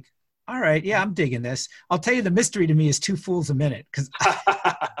 It's like, all right, yeah, I'm digging this. I'll tell you, the mystery to me is Two Fools a Minute, because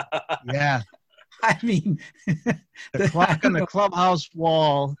yeah. I mean, the clock on the clubhouse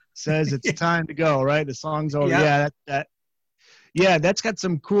wall says it's time to go, right? The song's over. Yeah, that's got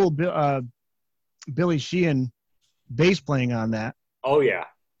some cool Billy Sheehan bass playing on that. Oh yeah.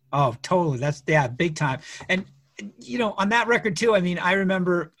 Oh, totally. That's big time. And you know, on that record too, I mean, I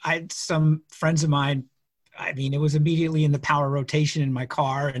remember I had some friends of mine I mean, it was immediately in the power rotation in my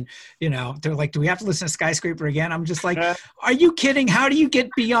car. And, they're like, do we have to listen to Skyscraper again? I'm just like, are you kidding? How do you get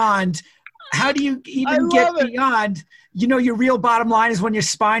beyond? How do you even get beyond, your real bottom line is when your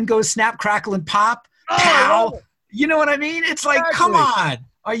spine goes snap, crackle, and pop, pow. You know what I mean? It's like, come on.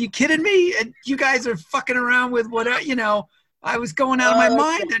 Are you kidding me? And you guys are fucking around with what, I was going out of my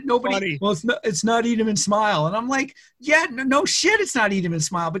mind that nobody, well, it's not Eat 'em and Smile. And I'm like, yeah, no shit, it's not Eat 'em and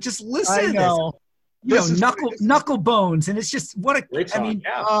Smile, but just listen to this. Knuckle bones. And it's just,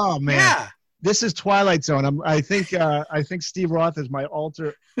 oh man. Yeah. This is Twilight Zone. I think Steve Roth is my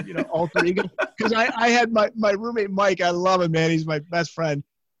alter ego. Because I had my roommate, Mike, I love him, man. He's my best friend.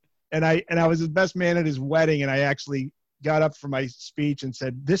 And I was his best man at his wedding. And I actually got up for my speech and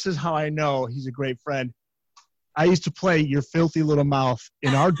said, this is how I know he's a great friend. I used to play Your Filthy Little Mouth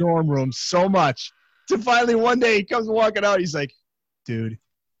in our dorm room so much to finally one day he comes walking out. He's like, dude,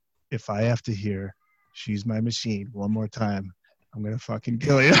 if I have to hear She's My Machine one more time, I'm going to fucking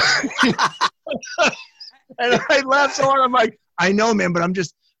kill you. And I laughed so hard. I'm like, I know, man, but I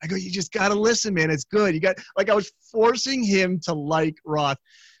go, you just got to listen, man. It's good. I was forcing him to like Roth.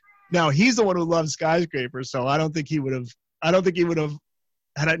 Now he's the one who loves Skyscraper. So I don't think he would have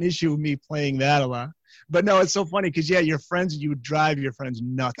had an issue with me playing that a lot. But no, it's so funny because you would drive your friends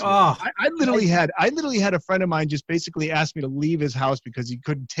nuts. Oh, I literally had a friend of mine just basically ask me to leave his house because he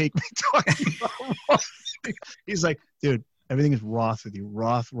couldn't take me talking about Roth. He's like, dude, everything is Roth with you,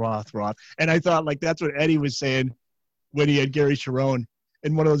 Roth. And I thought like that's what Eddie was saying when he had Gary Cherone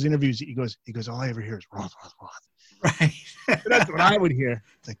in one of those interviews. He goes, all I ever hear is Roth. Right. That's what I would hear.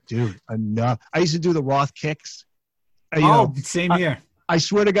 It's like, dude, enough. I used to do the Roth kicks. Same here. I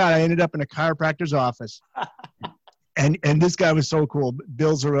swear to God, I ended up in a chiropractor's office. And this guy was so cool.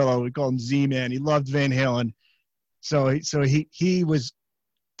 Bill Zarillo, we call him Z-Man. He loved Van Halen. So he was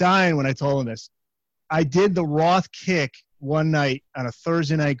dying when I told him this. I did the Roth kick one night on a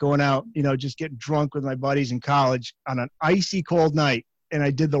Thursday night going out, just getting drunk with my buddies in college on an icy cold night. And I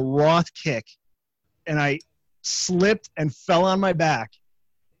did the Roth kick. And I slipped and fell on my back.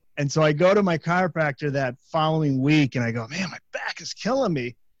 And so I go to my chiropractor that following week, and I go, man, my back is killing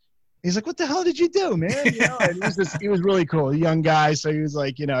me. He's like, what the hell did you do, man? And he was really cool, a young guy. So he was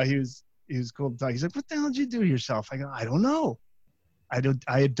like, he was cool to talk. He's like, what the hell did you do to yourself? I go, I don't know. I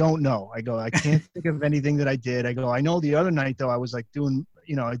don't know. I go, I can't think of anything that I did. I go, I know the other night, though, I was like doing,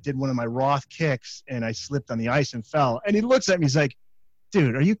 I did one of my Roth kicks, and I slipped on the ice and fell. And he looks at me, he's like,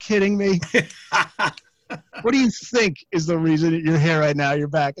 dude, are you kidding me? What do you think is the reason that you're here right now? Your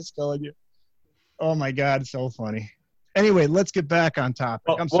back is killing you. Oh my God, so funny. Anyway, let's get back on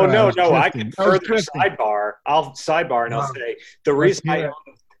topic. I'm sorry, I can further sidebar. I'll say the reason I own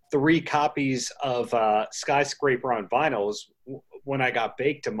 3 copies of Skyscraper on vinyl is when I got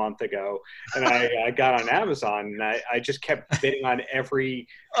baked a month ago, and I got on Amazon, and I just kept bidding on every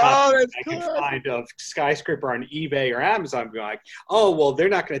copy I could find of Skyscraper on eBay or Amazon, being like, oh, well, they're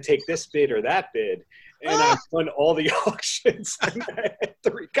not going to take this bid or that bid. And I won all the auctions. And I had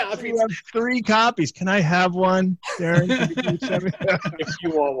 3 copies. You have 3 copies. Can I have one, Darren? If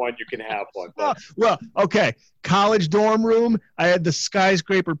you want one, you can have one. But. Well, okay. College dorm room. I had the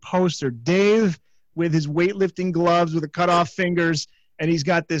Skyscraper poster. Dave with his weightlifting gloves with the cut off fingers, and he's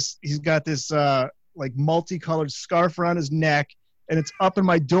got this like multicolored scarf around his neck, and it's up in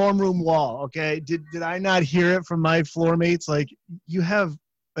my dorm room wall. Okay. Did I not hear it from my floor mates? Like, you have.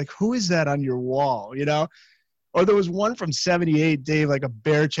 Like, who is that on your wall, Or there was one from 78, Dave, like a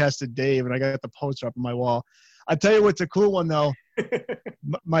bare-chested Dave, and I got the poster up on my wall. I'll tell you what's a cool one, though.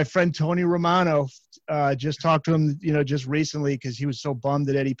 My friend Tony Romano, just talked to him, just recently because he was so bummed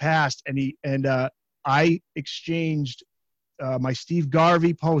that Eddie passed. And I exchanged my Steve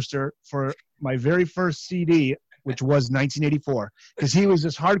Garvey poster for my very first CD, which was 1984, because he was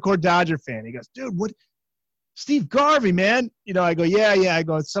this hardcore Dodger fan. He goes, dude, what – Steve Garvey, man. I go, yeah. I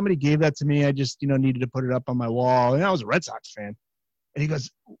go, somebody gave that to me. I just, needed to put it up on my wall. And I was a Red Sox fan. And he goes,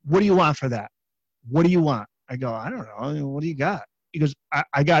 what do you want for that? What do you want? I go, I don't know. What do you got? He goes,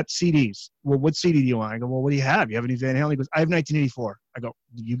 I got CDs. Well, what CD do you want? I go, well, what do you have? You have any Van Halen? He goes, I have 1984. I go,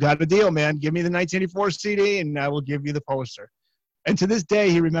 you got a deal, man. Give me the 1984 CD and I will give you the poster. And to this day,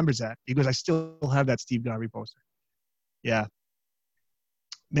 he remembers that. He goes, I still have that Steve Garvey poster. Yeah.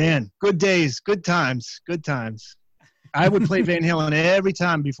 Man, good days, good times. I would play Van Halen every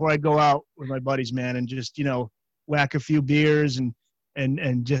time before I go out with my buddies, man, and just, whack a few beers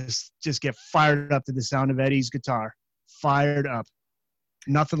and just get fired up to the sound of Eddie's guitar. Fired up.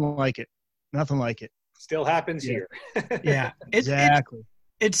 Nothing like it. Still happens here. Yeah. Exactly.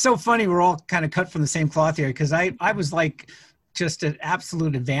 It's so funny. We're all kind of cut from the same cloth here because I was like just an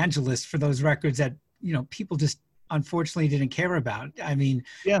absolute evangelist for those records at people just unfortunately didn't care about. I mean,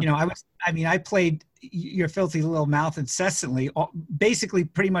 Yeah. I played Your Filthy Little Mouth incessantly, basically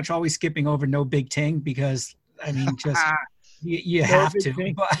pretty much always skipping over No Big Ting because, I mean, just you No have Big to.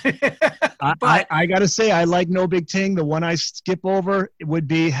 Ting. But I got to say, I like No Big Ting. The one I skip over, it would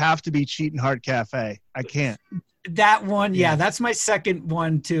have to be Cheatin' Heart Cafe. I can't. that one, yeah, that's my second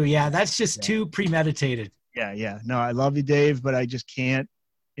one too. Yeah, that's just too premeditated. Yeah. No, I love you, Dave, but I just can't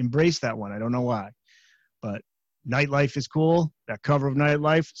embrace that one. I don't know why. But Nightlife is cool. That cover of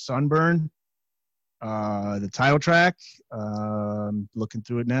Nightlife, Sunburn, the title track. Looking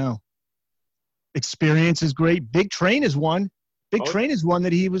through it now. Experience is great. Big Train is one. Train is one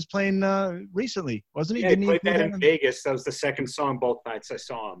that he was playing recently, wasn't he? Yeah, Didn't he played that in Vegas. That was the second song both nights I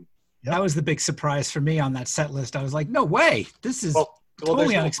saw him. Yep. That was the big surprise for me on that set list. I was like, no way. This is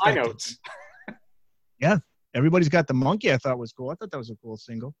totally unexpected. Notes. Yeah. Everybody's Got the Monkey I thought was cool. I thought that was a cool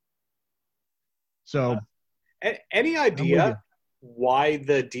single. So any idea why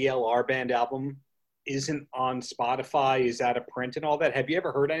the DLR Band album isn't on Spotify, is out of print and all that? Have you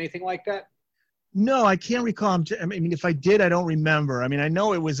ever heard anything like that? No, I can't recall. I mean, if I did, I don't remember. I mean, I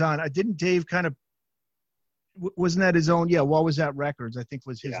know it was on. Didn't Dave kind of – wasn't that his own – yeah, What Was That Records, I think,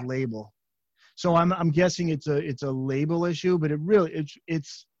 was his label. So I'm guessing it's a label issue, but it really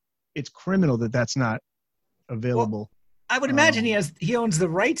it's criminal that that's not available. Well, I would imagine he owns the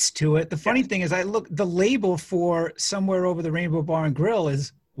rights to it. The funny thing is, the label for Somewhere Over the Rainbow Bar and Grill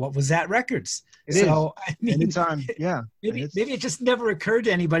is What Was That Records. It is. I mean, and it's on, yeah. Maybe it just never occurred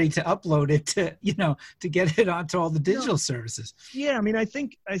to anybody to upload it to get it onto all the digital services. Yeah, I mean, I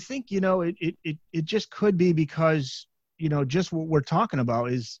think it just could be because just what we're talking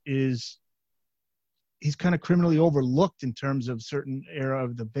about is he's kind of criminally overlooked in terms of certain era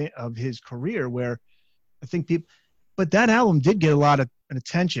of his career where I think people. But that album did get a lot of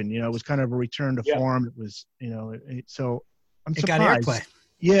attention. It was kind of a return to form. It was, so I'm surprised. It got airplay.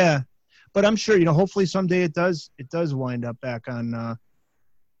 Yeah, but I'm sure, hopefully someday it does wind up back on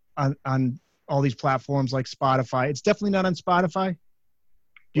all these platforms like Spotify. It's definitely not on Spotify.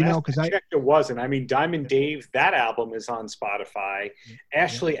 Because I checked, it wasn't. I mean, Diamond Dave, that album is on Spotify.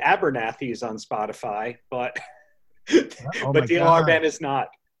 Ashley Abernathy is on Spotify, but but DLR Band is not.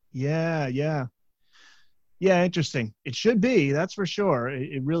 Yeah. Yeah, interesting. It should be. That's for sure.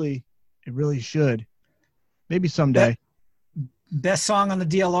 It really should. Maybe someday. Best song on the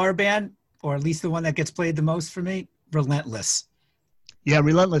DLR Band, or at least the one that gets played the most for me, Relentless. Yeah,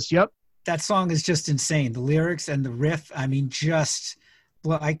 Relentless. Yep. That song is just insane. The lyrics and the riff. I mean,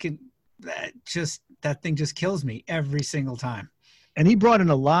 that thing just kills me every single time. And he brought in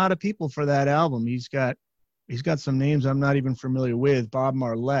a lot of people for that album. He's got some names I'm not even familiar with. Bob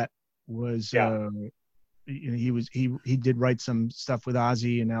Marlette was. He did write some stuff with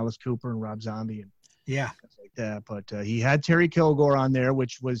Ozzy and Alice Cooper and Rob Zombie and stuff like that. But he had Terry Kilgore on there,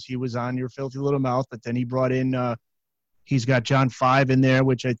 he was on Your Filthy Little Mouth. But then he brought in he's got John Five in there,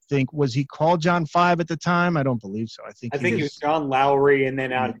 which I think was he called John Five at the time? I don't believe so. I think he was John Lowry, and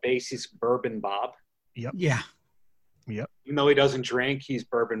then on bass he's Bourbon Bob. Yep. Yeah. Yep. Even though he doesn't drink, he's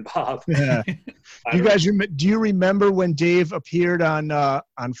Bourbon Bob. Yeah. Do you remember when Dave appeared on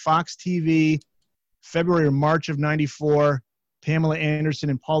Fox TV? February or March of '94, Pamela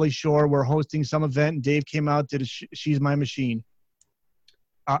Anderson and Pauly Shore were hosting some event, and Dave came out, did She's My Machine.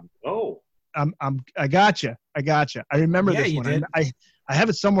 I gotcha. I remember this one. Did. I have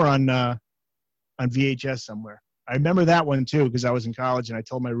it somewhere on VHS somewhere. I remember that one too because I was in college and I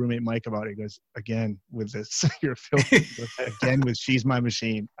told my roommate Mike about it. He goes, again with this, your film, again with She's My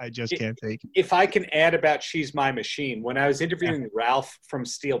Machine. I just can't take it. If I can add about She's My Machine, when I was interviewing Ralph from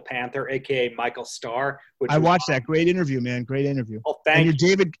Steel Panther, aka Michael Starr, I watched that. Great interview, man. Great interview. Oh, thank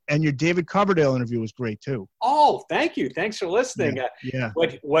you. And your David Coverdale interview was great too. Oh, thank you. Thanks for listening. Yeah.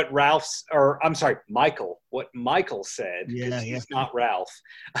 What Michael said. He's not Ralph.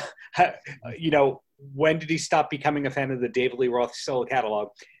 When did he stop becoming a fan of the David Lee Roth solo catalog?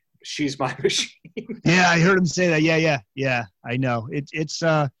 She's My Machine. Yeah, I heard him say that. Yeah. I know. It's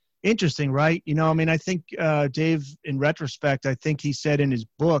interesting, right? I think Dave, in retrospect, I think he said in his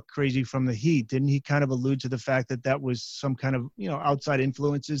book, Crazy from the Heat, didn't he kind of allude to the fact that was some kind of, outside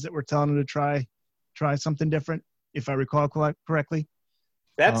influences that were telling him to try something different, if I recall correctly?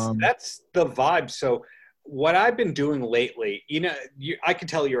 That's the vibe. So what I've been doing lately, I can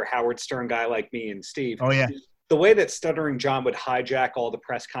tell you're a Howard Stern guy like me and Steve. Oh, yeah. The way that Stuttering John would hijack all the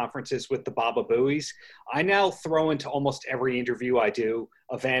press conferences with the Baba Booies, I now throw into almost every interview I do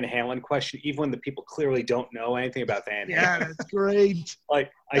a Van Halen question, even when the people clearly don't know anything about Van Halen. Yeah, that's great. I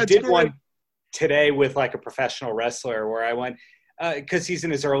did one today with like a professional wrestler where I went, because he's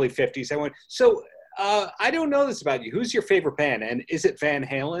in his early 50s, I went, so I don't know this about you. Who's your favorite band? And is it Van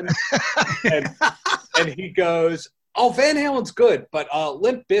Halen? and he goes, oh, Van Halen's good, but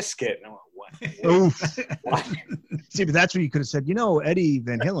Limp Bizkit. And I went, what? Oof. What? See, but that's what you could have said. Eddie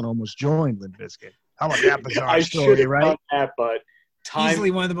Van Halen almost joined Limp Bizkit. How about that bizarre I story, should have right? done that, but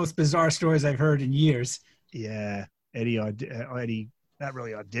easily one of the most bizarre stories I've heard in years. Yeah, Eddie, not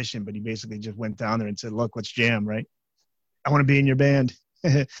really auditioned, but he basically just went down there and said, look, let's jam, right? I want to be in your band.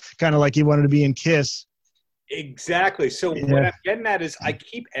 Kind of like he wanted to be in Kiss. Exactly. So what I'm getting at is I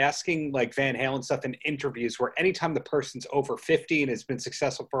keep asking like Van Halen stuff in interviews where anytime the person's over 50 and has been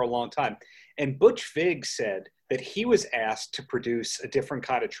successful for a long time. And Butch Vig said that he was asked to produce A Different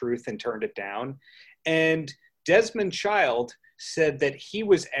Kind of Truth and turned it down. And Desmond Child said that he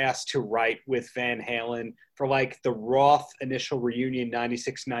was asked to write with Van Halen for like the Roth initial reunion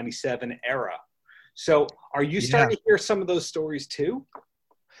 96, 97 era. So are you starting to hear some of those stories too?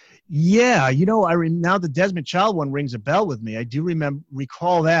 Yeah, now the Desmond Child one rings a bell with me. I do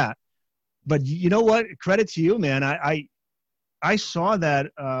recall that. But you know what? Credit to you, man. I saw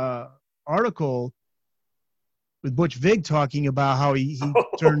that article with Butch Vig talking about how he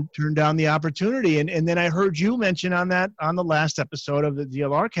turned down the opportunity, and then I heard you mention on the last episode of the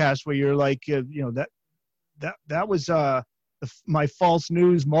DLR cast where you're like, that was my false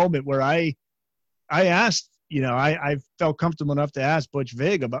news moment where I asked. I felt comfortable enough to ask Butch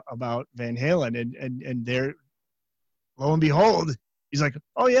Vig about Van Halen, and there, lo and behold, he's like,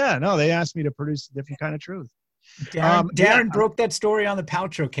 oh yeah, no, they asked me to produce A Different Kind of Truth. Darren broke that story on the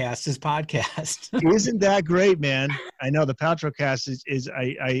Paltrocast, his podcast. Isn't that great, man? I know the Paltrocast is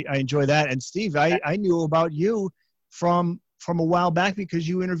I enjoy that. And Steve, I knew about you from a while back because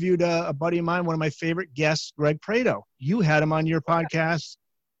you interviewed a buddy of mine, one of my favorite guests, Greg Prado. You had him on your podcast,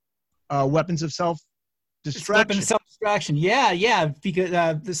 Weapons of Self-Distraction. Yeah.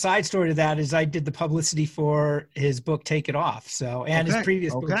 Because the side story to that is I did the publicity for his book, Take It Off. So, and his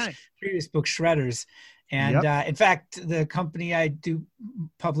previous book, Shredders. And in fact, the company I do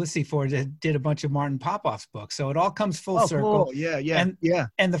publicity for did a bunch of Martin Popoff's books. So it all comes full circle. Cool. Yeah.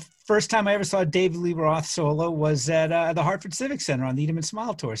 And the first time I ever saw David Lee Roth solo was at the Hartford Civic Center on the Eat 'em and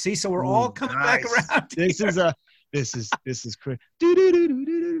Smile tour. See, so we're all coming back around. This is crazy.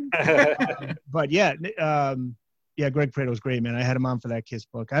 But Greg Prado was great, man. I had him on for that Kiss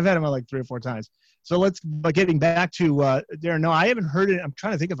book. I've had him on like 3 or 4 times. So getting back to Darren. No, I haven't heard it. I'm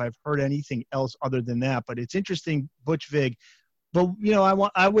trying to think if I've heard anything else other than that. But it's interesting, Butch Vig. But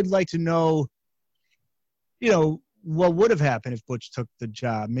I would like to know, what would have happened if Butch took the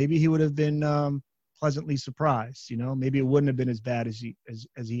job. Maybe he would have been pleasantly surprised. Maybe it wouldn't have been as bad as he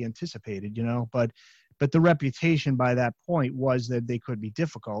anticipated. But the reputation by that point was that they could be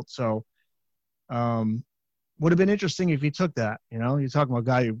difficult. So would have been interesting if he took that. You're talking about a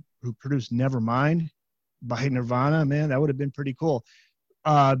guy who produced Nevermind by Nirvana. Man, that would have been pretty cool.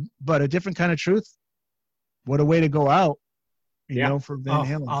 But A Different Kind of Truth, what a way to go out, for Van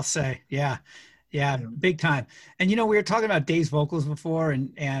Halen. I'll say, yeah, big time. And, we were talking about Dave's vocals before,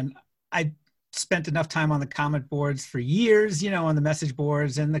 and I spent enough time on the comment boards for years, on the message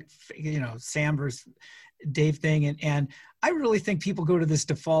boards and the, Sam versus Dave thing. And I really think people go to this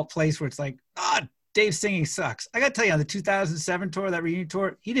default place where it's like, Dave's singing sucks. I got to tell you, on the 2007 tour, that reunion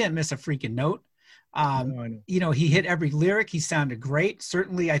tour, he didn't miss a freaking note. He hit every lyric. He sounded great.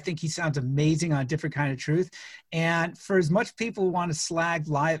 Certainly, I think he sounds amazing on A Different Kind of Truth. And for as much people want to slag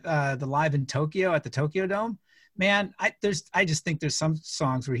the live in Tokyo at the Tokyo Dome, man, I just think there's some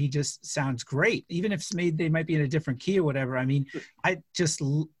songs where he just sounds great, even if they might be in a different key or whatever. I mean, I just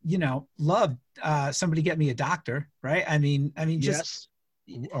love Somebody Get Me a Doctor, right? I mean, just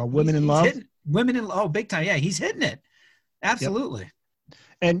Women in Love. Big time. Yeah, he's hitting it. Absolutely. Yep.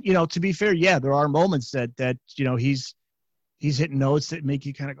 And to be fair, there are moments that he's hitting notes that make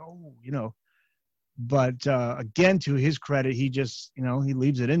you kind of go, But again, to his credit, he just he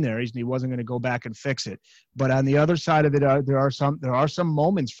leaves it in there. He wasn't going to go back and fix it. But on the other side of it, there are some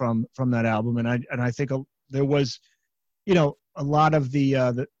moments from that album, and I think there was a lot of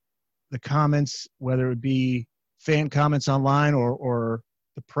the comments, whether it be fan comments online or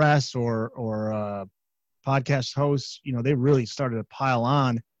the press or podcast hosts, they really started to pile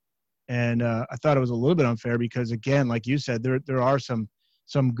on, and I thought it was a little bit unfair because, again, like you said, there are some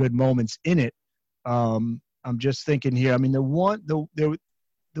good moments in it. I'm just thinking here. I mean, the one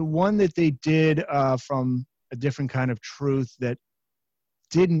that they did from A Different Kind of Truth that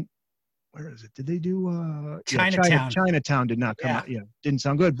didn't. Where is it? Did they do Chinatown? Chinatown did not come out. Yeah, didn't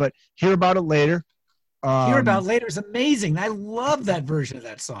sound good. But Hear About It Later. Hear About It Later is amazing. I love that version of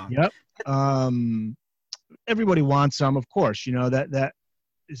that song. Yep. Everybody Wants Some, of course. That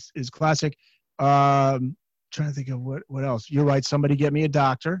is classic. Trying to think of what else. You're right. Somebody Get Me a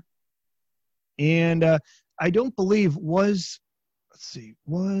Doctor. And I don't believe was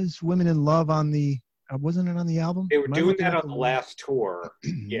Women in Love on the, wasn't it on the album? They were doing that on the last tour.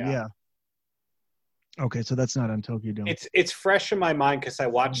 Yeah. Okay, so that's not on Tokyo Dome. It's fresh in my mind because I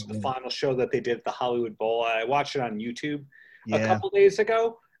watched the final show that they did at the Hollywood Bowl. I watched it on YouTube a couple days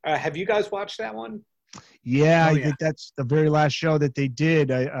ago. Have you guys watched that one? Yeah, I think that's the very last show that they did.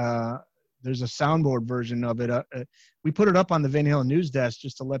 There's a soundboard version of it. We put it up on the Van Halen news desk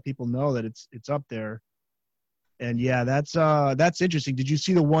just to let people know that it's up there. And yeah, that's interesting. Did you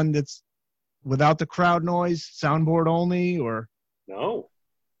see the one that's without the crowd noise, soundboard only, or no?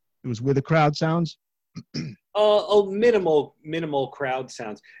 It was with the crowd sounds. Minimal crowd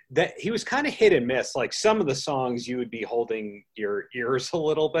sounds. That he was kind of hit and miss. Like some of the songs you would be holding your ears a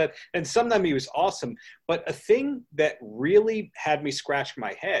little bit, and some of them he was awesome. But a thing that really had me scratch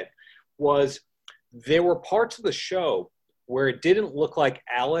my head was there were parts of the show where it didn't look like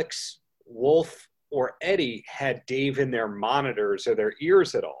Alex, Wolf, or Eddie had Dave in their monitors or their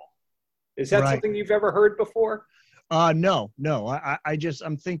ears at all. Is that something you've ever heard before? No.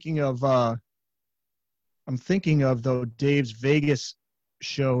 I'm thinking of though Dave's Vegas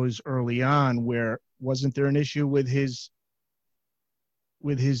shows early on where wasn't there an issue with his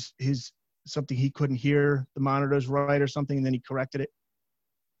something he couldn't hear the monitors right or something, and then he corrected it.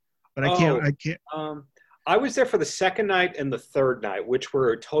 But I can't. I was there for the second night and the third night, which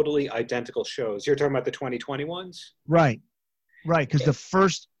were totally identical shows. You're talking about the 2020 ones? Right. Because the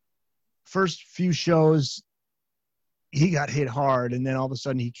first few shows, he got hit hard, and then all of a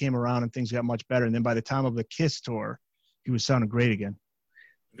sudden he came around and things got much better. And then by the time of the Kiss tour, he was sounding great again.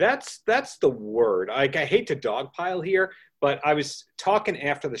 That's the word. I hate to dogpile here, but I was talking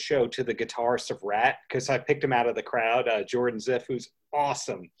after the show to the guitarist of Rat because I picked him out of the crowd, Jordan Ziff, who's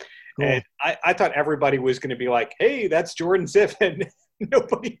awesome. Cool. And I thought everybody was going to be like, hey, that's Jordan Ziff, and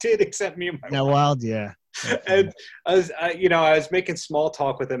nobody did except me and my wife. Wild, yeah. And I was making small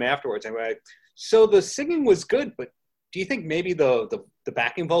talk with him afterwards. I'm like, so the singing was good, but do you think maybe the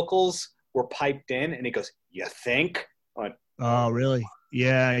backing vocals were piped in? And he goes, you think? Oh, really?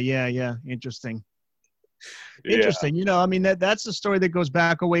 Yeah. Interesting. Yeah. I mean, that's the story that goes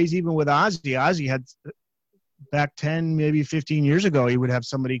back a ways, even with Ozzy. Ozzy had back 10, maybe 15 years ago, he would have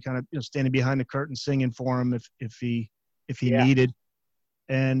somebody kind of standing behind the curtain singing for him if he needed.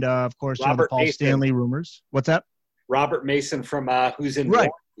 And of course, the Paul Stanley rumors. What's that? Robert Mason from Who's in Warren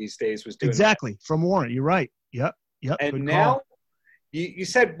these days was doing exactly that. From Warren. You're right. Yep. And now you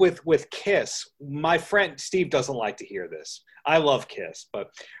said with Kiss, my friend Steve doesn't like to hear this. I love Kiss,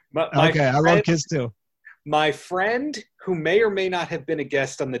 but I love Kiss too. My friend, who may or may not have been a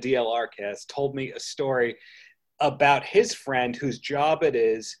guest on the DLR cast, told me a story about his friend whose job it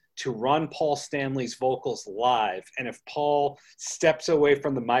is to run Paul Stanley's vocals live, and if Paul steps away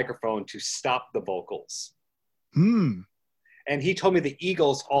from the microphone, to stop the vocals. And he told me the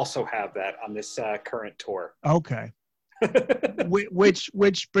Eagles also have that on this current tour. Okay.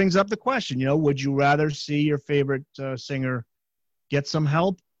 which brings up the question, would you rather see your favorite singer get some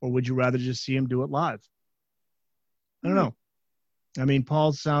help, or would you rather just see him do it live? I don't know. I mean,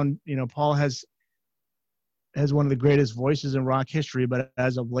 Paul has one of the greatest voices in rock history, but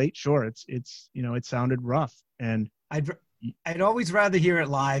as of late, sure, it sounded rough. And I'd always rather hear it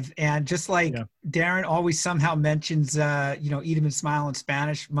live. And just like Darren always somehow mentions, Eat 'em and Smile in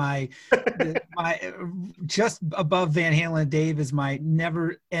Spanish, my just above Van Halen and Dave is my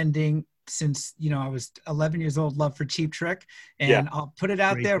never ending since, I was 11 years old, love for Cheap Trick. And I'll put it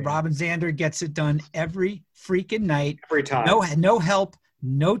out there. Band. Robin Zander gets it done every freaking night. Every time. No help.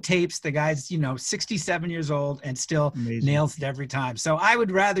 No tapes. The guy's, 67 years old and still nails it every time. So I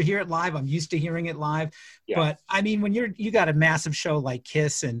would rather hear it live. I'm used to hearing it live. Yeah. But I mean, when you got a massive show like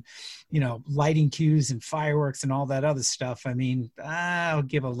Kiss and, lighting cues and fireworks and all that other stuff, I mean, I'll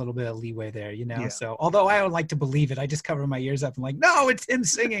give a little bit of leeway there, Yeah. So although I don't like to believe it, I just cover my ears up and like, no, it's him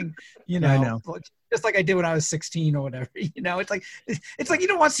singing, I know. Just like I did when I was 16 or whatever, it's like you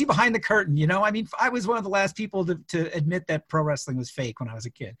don't want to see behind the curtain, I mean, I was one of the last people to admit that pro wrestling was fake when I was a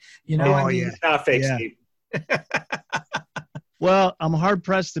kid, It's not fake, Steve. Well, I'm hard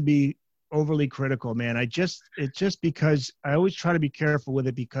pressed to be overly critical, man. It's just because I always try to be careful with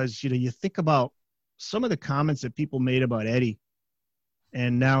it because, you think about some of the comments that people made about Eddie,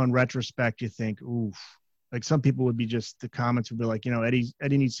 and now in retrospect, you think, oof. Like some people would be the comments would be like,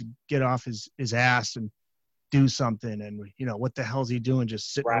 Eddie needs to get off his ass and do something. And, what the hell is he doing?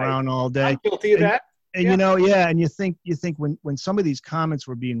 Just sitting around all day. I'm guilty of that. And, and you think when some of these comments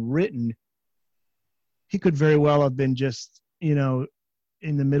were being written, he could very well have been just,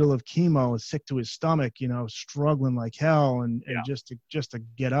 in the middle of chemo, sick to his stomach, struggling like hell, and just to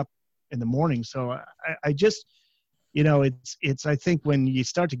get up in the morning. So I just, it's I think when you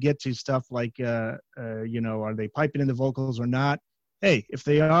start to get to stuff like, are they piping in the vocals or not? Hey, if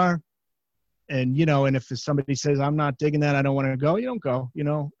they are, and and if somebody says I'm not digging that, I don't want to go, you don't go.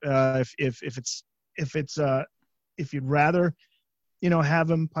 If you'd rather, have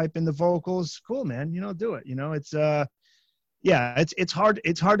them pipe in the vocals, cool, man. Do it. It's hard.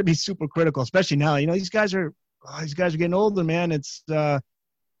 It's hard to be super critical, especially now. These guys are getting older, man. It's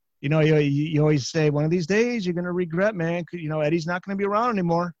you always say one of these days you're gonna regret, man. Eddie's not gonna be around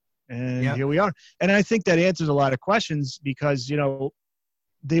anymore, and here we are. And I think that answers a lot of questions because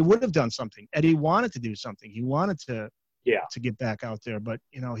they would have done something. Eddie wanted to do something. He wanted to get back out there, but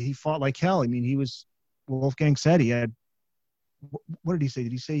he fought like hell. I mean, Wolfgang said he had. What did he say?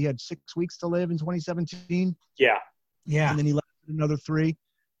 Did he say he had 6 weeks to live in 2017? Yeah. And then he left another 3.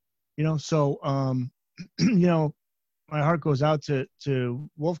 So my heart goes out to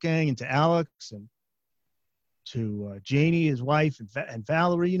Wolfgang and to Alex and to Janie, his wife, and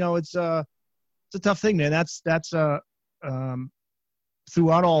Valerie. It's a tough thing, man. That's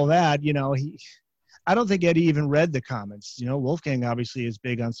throughout all that, I don't think Eddie even read the comments. Wolfgang obviously is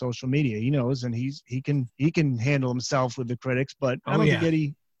big on social media. He knows, and he can handle himself with the critics. But I don't think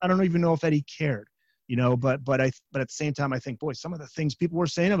Eddie. I don't even know if Eddie cared. But at the same time, I think, boy, some of the things people were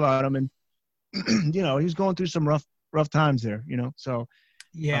saying about him, and he was going through some rough times there. So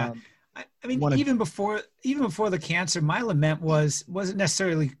yeah. I mean, even before the cancer, my lament wasn't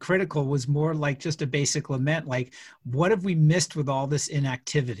necessarily critical, was more like just a basic lament. Like, what have we missed with all this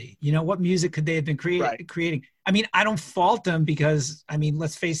inactivity? What music could they have been creating? I mean, I don't fault them because, I mean,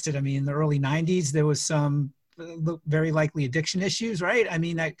 let's face it. I mean, in the early 90s, there was some very likely addiction issues, right? I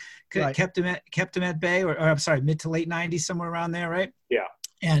mean, that kept them at bay, or I'm sorry, mid to late 90s, somewhere around there, right? Yeah.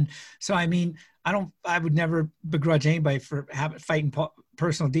 And so, I mean, I would never begrudge anybody for fighting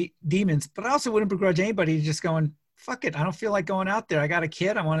personal demons, but I also wouldn't begrudge anybody just going, fuck it, I don't feel like going out there. I got a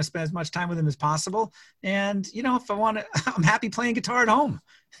kid. I want to spend as much time with him as possible. And, if I want to, I'm happy playing guitar at home,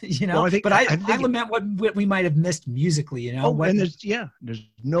 well, I lament what we might have missed musically, And there's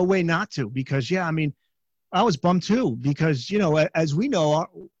no way not to, because, I mean, I was bummed too, because, as we know,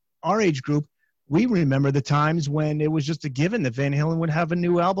 our age group, we remember the times when it was just a given that Van Halen would have a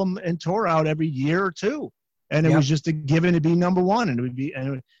new album and tour out every year or two. And it was just a given to be number one. And it would be,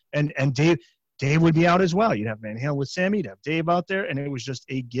 and Dave would be out as well. You'd have Van Halen with Sammy, you'd have Dave out there, and it was just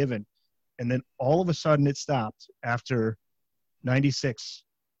a given. And then all of a sudden it stopped after 96.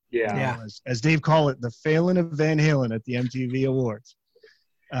 Yeah. As Dave called it, the failing of Van Halen at the MTV Awards.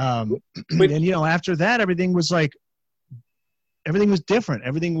 And after that, everything was different.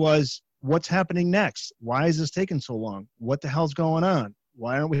 Everything was, what's happening next? Why is this taking so long? What the hell's going on?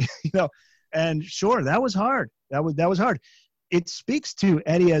 Why aren't we, and sure, that was hard. That was hard. It speaks to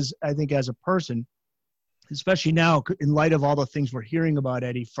Eddie as a person, especially now in light of all the things we're hearing about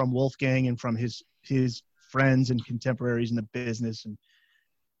Eddie from Wolfgang and from his friends and contemporaries in the business. And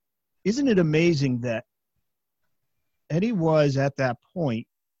isn't it amazing that Eddie was at that point,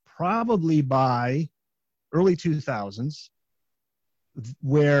 probably by early 2000s,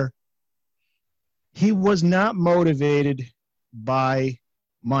 where he was not motivated by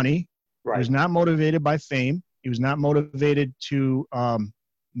money. Right. He was not motivated by fame. He was not motivated to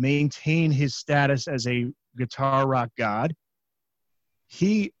maintain his status as a guitar rock god.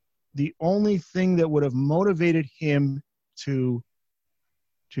 The only thing that would have motivated him to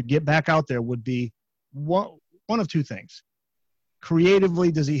get back out there would be one of two things.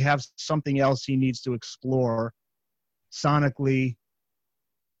 Creatively, does he have something else he needs to explore sonically,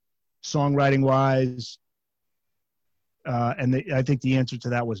 songwriting-wise? I think the answer to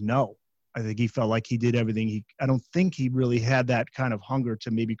that was no. I think he felt like he did everything. I don't think he really had that kind of hunger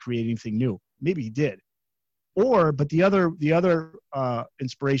to maybe create anything new. Maybe he did. But the other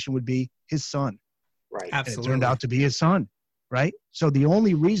inspiration would be his son. Right. Absolutely. It turned out to be his son, right? So the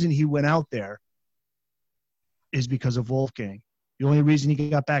only reason he went out there is because of Wolfgang. The only reason he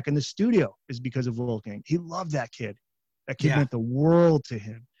got back in the studio is because of Wolfgang. He loved that kid. That kid meant the world to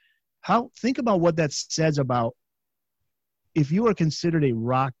him. Think about what that says about if you are considered a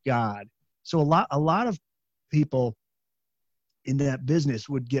rock god. So a lot of people in that business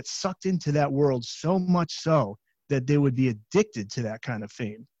would get sucked into that world so much so that they would be addicted to that kind of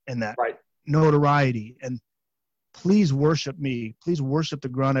fame and that notoriety. And please worship me. Please worship the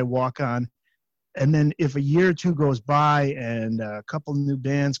ground I walk on. And then if a year or two goes by and a couple new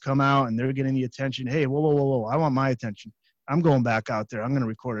bands come out and they're getting the attention, hey, whoa, I want my attention. I'm going back out there. I'm going to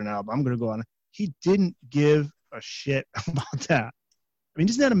record an album. I'm going to go on. He didn't give a shit about that. I mean,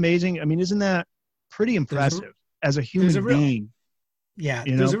 isn't that amazing? I mean, isn't that pretty impressive as a human being? Yeah,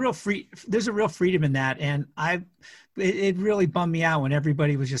 there's a real freedom in that. And it really bummed me out when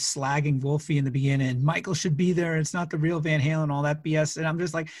everybody was just slagging Wolfie in the beginning, and Michael should be there. It's not the real Van Halen, all that BS. And I'm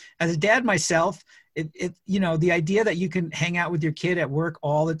just like, as a dad myself, the idea that you can hang out with your kid at work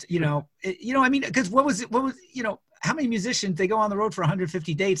all the, I mean, because what was, how many musicians, they go on the road for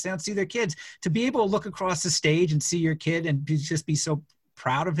 150 dates, they don't see their kids. To be able to look across the stage and see your kid and just be so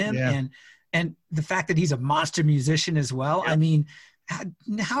proud of him. Yeah. And the fact that he's a monster musician as well. Yeah. I mean,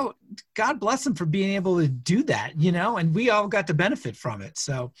 how God bless him for being able to do that, and we all got to benefit from it.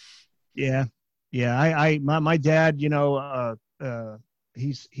 So, yeah. My dad,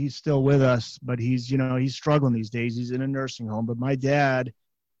 he's still with us, but he's struggling these days. He's in a nursing home, but my dad,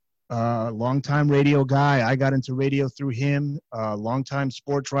 longtime radio guy. I got into radio through him, longtime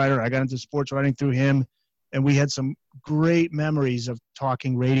sports writer. I got into sports writing through him. And we had some great memories of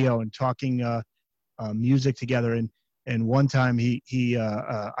talking radio and talking music together. And one time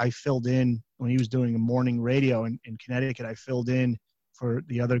I filled in when he was doing a morning radio in Connecticut. I filled in for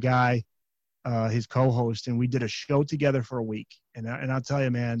the other guy, his co-host, and we did a show together for a week. And I'll tell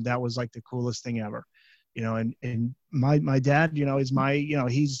you, man, that was like the coolest thing ever. And my dad, is my,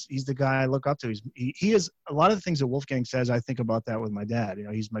 he's the guy I look up to. He is a lot of the things that Wolfgang says. I think about that with my dad.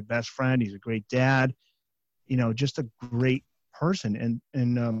 He's my best friend. He's a great dad. Just a great person.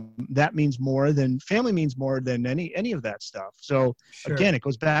 And that means more than family means more than any of that stuff. So sure. Again, it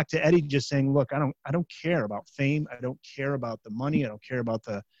goes back to Eddie just saying, look, I don't care about fame. I don't care about the money. I don't care about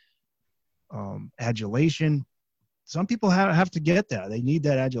the adulation. Some people have to get that. They need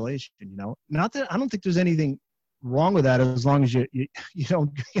that adulation, not that I don't think there's anything wrong with that as long as you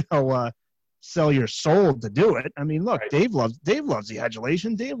don't, sell your soul to do it. I mean, look, right. Dave loves the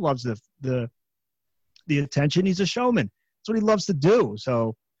adulation. Dave loves the attention. He's a showman. That's what he loves to do.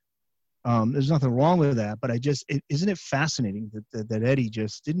 So there's nothing wrong with that. But isn't it fascinating that Eddie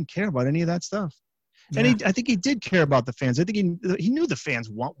just didn't care about any of that stuff? Yeah. And I think he did care about the fans. I think he knew the fans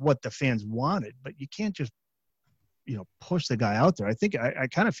want what the fans wanted, but you can't just, push the guy out there. I think I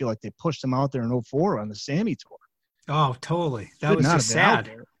kind of feel like they pushed him out there in 2004 on the Sammy tour. Oh, totally. That was just sad.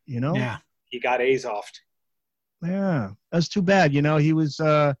 There, Yeah. He got A's-offed. Yeah. That's too bad. He was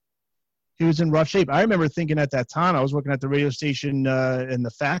in rough shape. I remember thinking at that time, I was working at the radio station and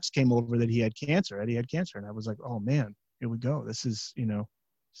the fax came over that he had cancer. Eddie had cancer. And I was like, oh man, here we go. This is,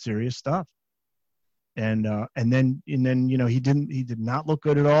 serious stuff. And then he did not look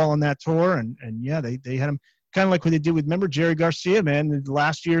good at all on that tour. And yeah, they had him kind of like what they did with, remember Jerry Garcia, man, the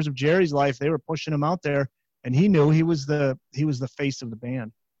last years of Jerry's life, they were pushing him out there and he knew he was the face of the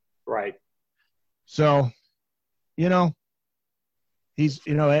band. Right. So, he's,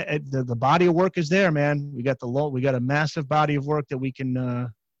 the body of work is there, man. We got a massive body of work that we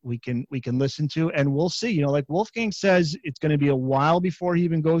can listen to, and we'll see. Like Wolfgang says, it's going to be a while before he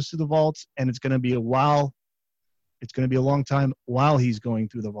even goes to the vaults, and it's going to be a long time while he's going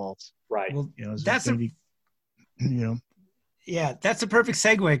through the vaults. Right. Well, yeah, that's a perfect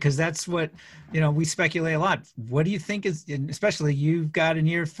segue because that's what, we speculate a lot. What do you think is, especially you've got an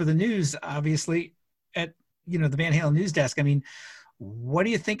ear for the news, obviously, at, the Van Halen news desk. I mean, what do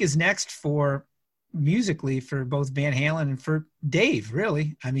you think is next for musically for both Van Halen and for Dave,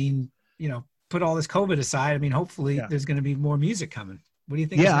 really? I mean, put all this COVID aside. I mean, hopefully there's going to be more music coming. What do you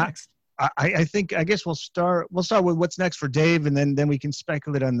think is next? I guess we'll start with what's next for Dave, and then we can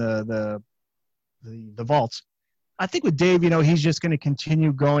speculate on the vaults. I think with Dave, he's just going to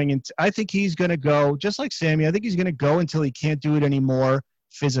continue going. I think he's going to go, just like Sammy, I think he's going to go until he can't do it anymore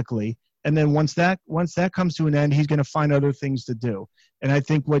physically. And then once that comes to an end, he's going to find other things to do. And I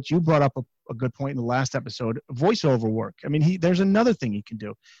think what you brought up a good point in the last episode, voiceover work. I mean, there's another thing he can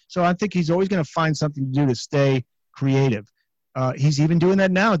do. So I think he's always going to find something to do to stay creative. He's even doing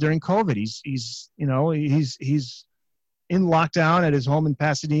that now during COVID. He's in lockdown at his home in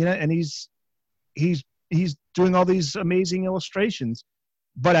Pasadena, and he's doing all these amazing illustrations.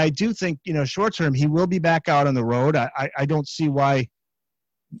 But I do think, short term, he will be back out on the road. I don't see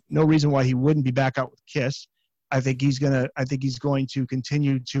no reason why he wouldn't be back out with Kiss. I think he's going to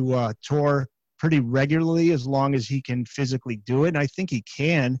continue to tour pretty regularly as long as he can physically do it. And I think he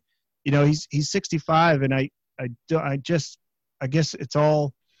can. He's 65, and I guess it's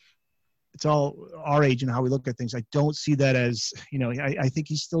all our age and how we look at things. I don't see that as, I think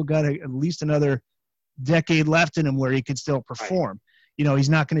he's still got at least another decade left in him where he could still perform. Right. He's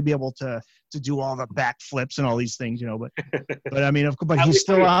not going to be able to do all the backflips and all these things, but I mean, but he's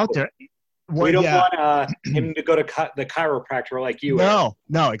still out there. We don't want him to go to the chiropractor like you.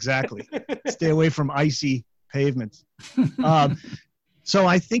 No, exactly. Stay away from icy pavements. So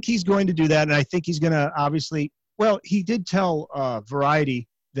I think he's going to do that, and I think he's going to obviously. Well, he did tell Variety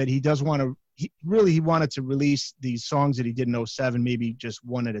that he does want to. He wanted to release these songs that he did in '07, maybe just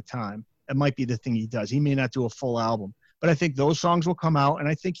one at a time. That might be the thing he does. He may not do a full album, but I think those songs will come out, and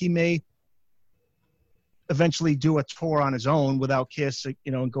I think he may eventually do a tour on his own without Kiss,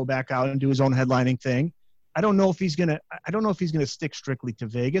 and go back out and do his own headlining thing. I don't know if he's gonna stick strictly to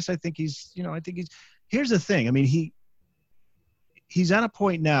Vegas. I think he's. Here's the thing. I mean, he's at a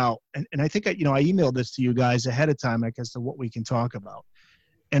point now, and I think I emailed this to you guys ahead of time, I guess, to what we can talk about.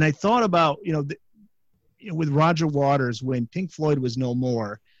 And I thought about, with Roger Waters, when Pink Floyd was no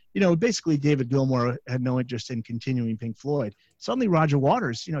more, basically David Gilmour had no interest in continuing Pink Floyd. Suddenly Roger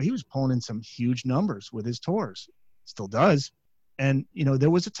Waters, he was pulling in some huge numbers with his tours, still does. And, there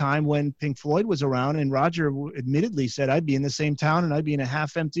was a time when Pink Floyd was around and Roger admittedly said, I'd be in the same town and I'd be in a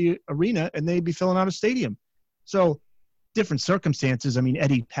half empty arena and they'd be filling out a stadium. So different circumstances. I mean,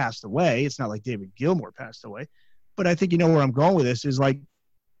 Eddie passed away. It's not like David Gilmour passed away, but I think, where I'm going with this is like,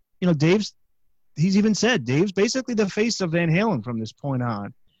 he's even said Dave's basically the face of Van Halen from this point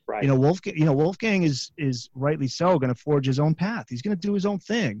on. Right. Wolfgang is rightly so going to forge his own path. He's going to do his own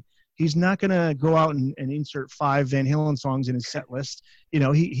thing. He's not going to go out and insert 5 Van Halen songs in his set list.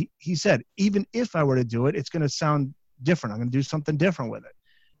 He said, even if I were to do it, it's going to sound different. I'm going to do something different with it.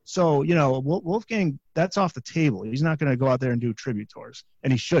 So, Wolfgang, that's off the table. He's not going to go out there and do tribute tours,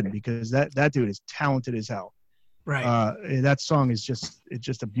 and he shouldn't, because that dude is talented as hell. Right. That song is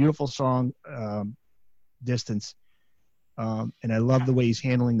just a beautiful song, Distance. And I love the way he's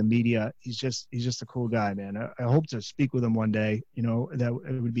handling the media. He's just a cool guy, man. I hope to speak with him one day.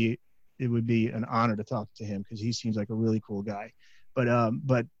 That it would be an honor to talk to him because he seems like a really cool guy.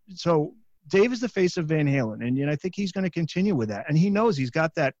 But so Dave is the face of Van Halen, and I think he's going to continue with that. And he knows he's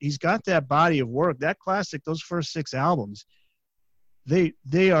got that body of work, that classic, those first 6 albums. They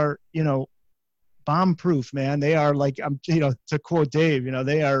are, bomb proof, man. They are like, to quote Dave,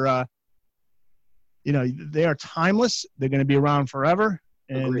 they are, they are timeless. They're going to be around forever.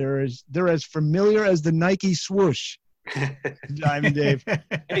 And Agreed. they're as familiar as the Nike swoosh. Diamond Dave.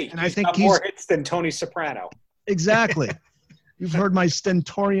 Hey, and I think got more hits than Tony Soprano. Exactly. You've heard my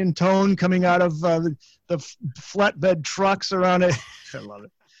stentorian tone coming out of the flatbed trucks around it. I love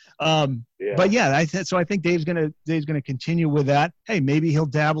it. Yeah. But yeah, I think Dave's gonna continue with that. Hey, maybe he'll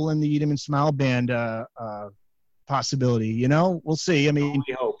dabble in the Eat 'Em and Smile band possibility. We'll see. I mean,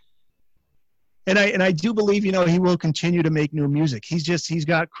 we hope. And I do believe he will continue to make new music. He's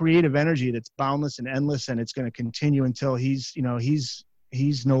got creative energy that's boundless and endless, and it's going to continue until he's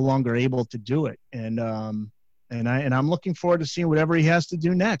no longer able to do it. And I'm looking forward to seeing whatever he has to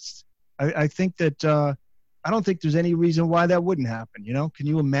do next. I think that. I don't think there's any reason why that wouldn't happen. Can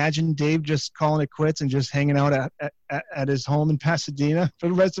you imagine Dave just calling it quits and just hanging out at his home in Pasadena for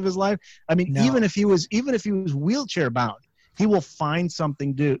the rest of his life? I mean, No. even if he was wheelchair bound, he will find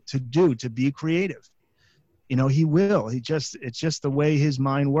something to be creative. He will. It's just the way his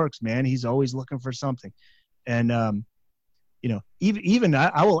mind works, man. He's always looking for something. And even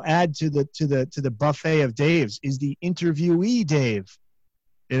I will add to the buffet of Dave's is the interviewee Dave.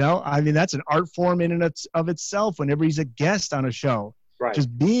 I mean, that's an art form in and of itself whenever he's a guest on a show. Right.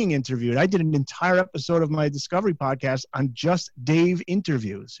 Just being interviewed. I did an entire episode of my Discovery podcast on just Dave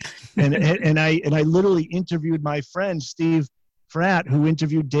interviews. And I literally interviewed my friend Steve Fratt, who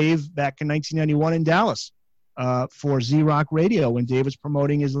interviewed Dave back in 1991 in Dallas for Z-Rock Radio when Dave was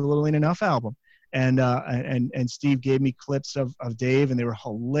promoting his Little Ain't Enough album. And Steve gave me clips of Dave, and they were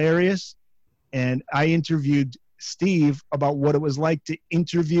hilarious. And I interviewed Steve about what it was like to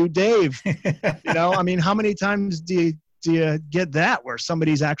interview Dave. I mean, how many times do you get that where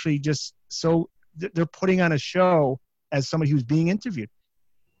somebody's actually just they're putting on a show as somebody who's being interviewed.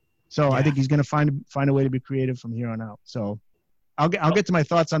 So yeah. I think he's going to find a way to be creative from here on out. So I'll get to my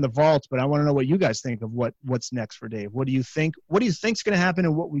thoughts on the vault, but I want to know what you guys think of what's next for Dave. What do you think's going to happen,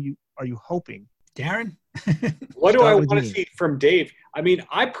 and are you hoping? Darren? What do I want to see from Dave? I mean,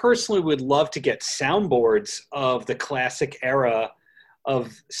 I personally would love to get soundboards of the classic era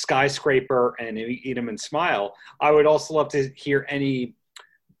of Skyscraper and Eat 'Em and Smile. I would also love to hear any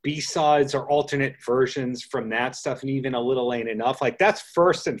B-sides or alternate versions from that stuff, and even A Little Ain't Enough. Like, that's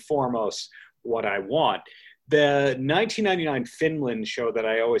first and foremost what I want. The 1999 Finland show that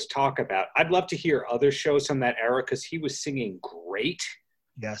I always talk about, I'd love to hear other shows from that era because he was singing great.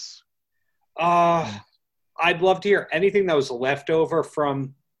 Yes. I'd love to hear anything that was left over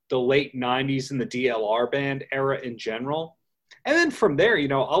from the late 90s and the DLR band era in general. And then from there,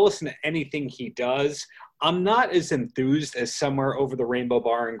 I'll listen to anything he does. I'm not as enthused as Somewhere Over the Rainbow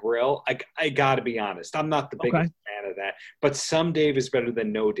Bar and Grill. I got to be honest. I'm not the biggest fan of that. But some Dave is better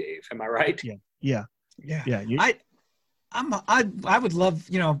than no Dave. Am I right? Yeah. I would love,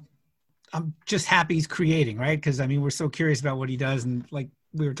 I'm just happy he's creating, right? Because I mean, we're so curious about what he does, and like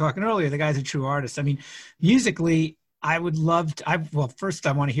we were talking earlier, the guy's a true artist. I mean, musically, I would love to. First,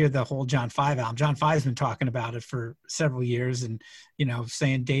 I want to hear the whole John 5 album. John 5's been talking about it for several years, and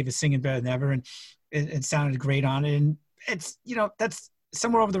saying Dave is singing better than ever, and it sounded great on it. And it's that's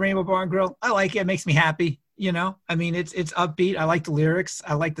Somewhere Over the Rainbow Bar and Grill. I like it. It makes me happy. I mean, it's upbeat. I like the lyrics.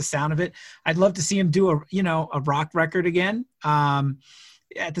 I like the sound of it. I'd love to see him do a rock record again.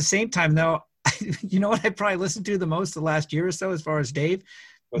 At the same time, though, what I probably listened to the most the last year or so, as far as Dave.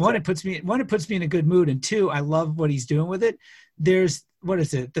 It puts me in a good mood, and two, I love what he's doing with it. There's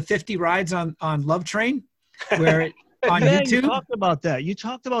the 50 rides on Love Train, where on YouTube. You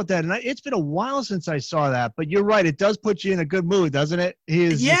talked about that, and it's been a while since I saw that. But you're right; it does put you in a good mood, doesn't it? He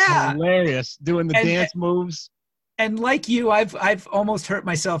is hilarious doing the dance moves. And like you, I've almost hurt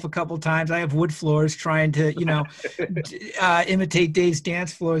myself a couple times. I have wood floors trying to, imitate Dave's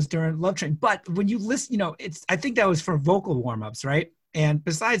dance floors during Love Train. But when you listen, I think that was for vocal warm-ups, right? And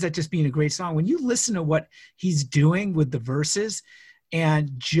besides that just being a great song, when you listen to what he's doing with the verses and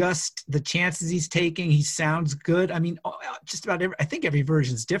just the chances he's taking, he sounds good. I mean, just about I think every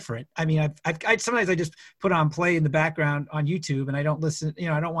version's different. I mean, I sometimes I just put on play in the background on YouTube and I don't listen,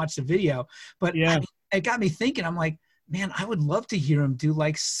 I don't watch the video, but I mean, it got me thinking. I'm like, man, I would love to hear him do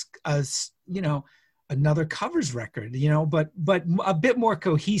like another covers record, but a bit more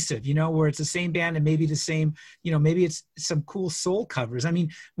cohesive, where it's the same band and maybe the same, maybe it's some cool soul covers. I mean,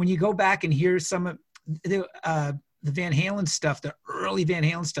 when you go back and hear some of the Van Halen stuff, the early Van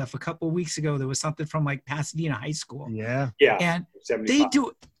Halen stuff, a couple of weeks ago, there was something from like Pasadena High School. Yeah. And 75.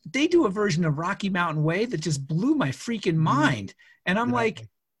 they do a version of Rocky Mountain Way that just blew my freaking mind. And I'm like,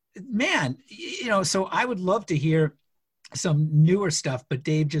 man, so I would love to hear some newer stuff, but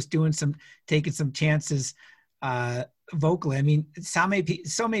Dave just taking some chances vocally. I mean, so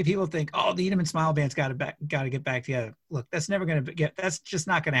many people think, oh, the Eat 'Em and Smile Band's got to get back together. Look, that's never going to that's just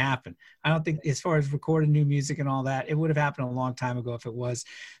not going to happen. I don't think, as far as recording new music and all that, it would have happened a long time ago if it was,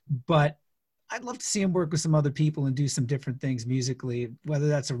 but I'd love to see him work with some other people and do some different things musically, whether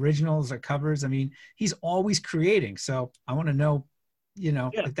that's originals or covers. I mean, he's always creating. So I want to know,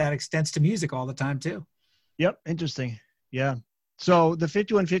 if that extends to music all the time too. Yep. Interesting. Yeah. So the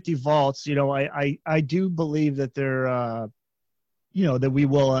 5150 vaults, I do believe that they're, that we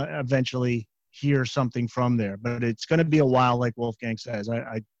will eventually hear something from there, but it's going to be a while, like Wolfgang says.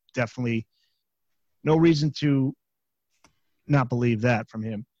 I definitely, no reason to not believe that from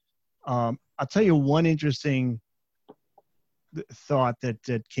him. I'll tell you one interesting thought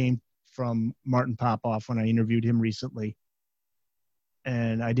that came from Martin Popoff when I interviewed him recently.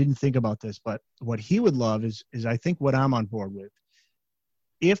 And I didn't think about this, but what he would love is I think what I'm on board with.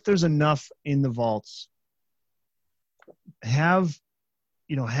 If there's enough in the vaults, have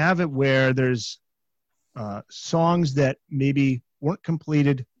it where there's songs that maybe weren't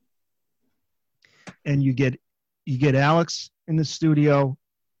completed, and you get Alex in the studio,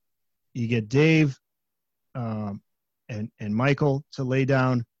 you get Dave and Michael to lay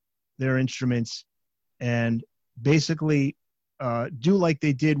down their instruments, and basically do like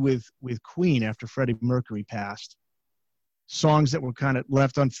they did with Queen after Freddie Mercury passed. Songs that were kind of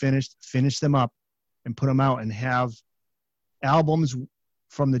left unfinished, finish them up and put them out, and have albums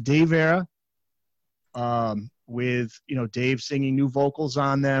from the Dave era with, Dave singing new vocals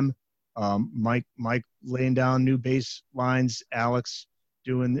on them, Mike laying down new bass lines, Alex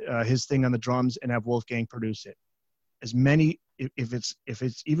doing his thing on the drums, and have Wolfgang produce it. As many, if it's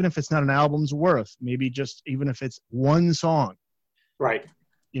even if it's not an album's worth, maybe just even if it's one song, right?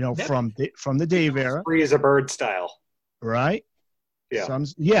 From the Dave era, Free as a Bird style. Right? Yeah.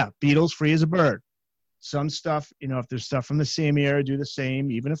 Beatles, Free as a Bird. Some stuff, if there's stuff from the same era, do the same.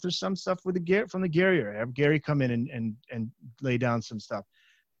 Even if there's some stuff from the Gary era, have Gary come in and lay down some stuff.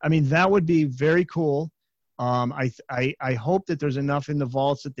 I mean, that would be very cool. I hope that there's enough in the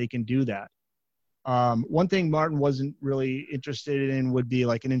vaults that they can do that. One thing Martin wasn't really interested in would be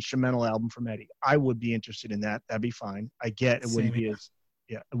like an instrumental album from Eddie. I would be interested in that. That'd be fine. I get it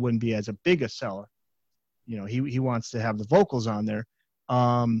wouldn't be as a big a seller. He wants to have the vocals on there.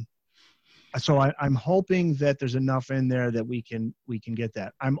 So I'm hoping that there's enough in there that we can get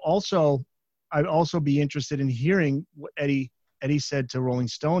that. I'd also be interested in hearing what Eddie said to Rolling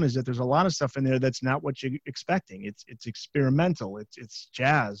Stone, is that there's a lot of stuff in there that's not what you're expecting. It's experimental. It's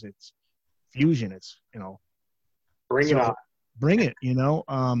jazz. It's fusion. It's, bring it on. Bring it,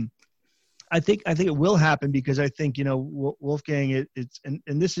 I think it will happen because I think, Wolfgang, it's and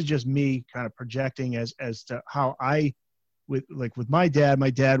this is just me kind of projecting as to how with my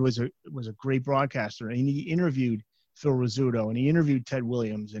dad was a great broadcaster, and he interviewed Phil Rizzuto, and he interviewed Ted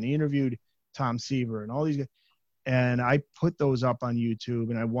Williams, and he interviewed Tom Seaver, and all these guys. And I put those up on YouTube,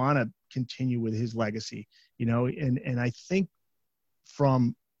 and I want to continue with his legacy, and I think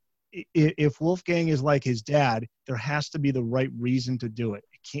if Wolfgang is like his dad, there has to be the right reason to do it.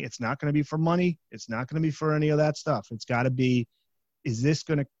 It's not going to be for money. It's not going to be for any of that stuff. It's got to be, is this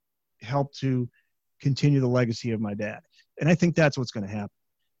going to help to continue the legacy of my dad? And I think that's what's going to happen.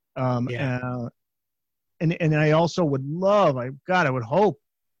 And I also would love, I would hope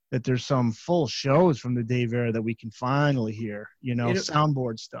that there's some full shows from the Dave era that we can finally hear,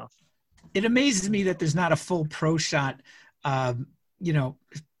 soundboard stuff. It amazes me that there's not a full pro shot,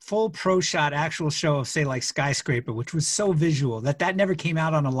 actual show of, say, like Skyscraper, which was so visual that never came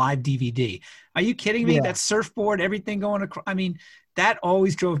out on a live DVD. Are you kidding me? Yeah. That surfboard, everything going across. I mean, that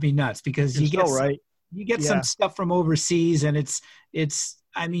always drove me nuts because you get some stuff from overseas, and it's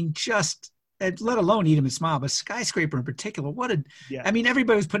just, let alone Eat 'Em and Smile, but Skyscraper in particular.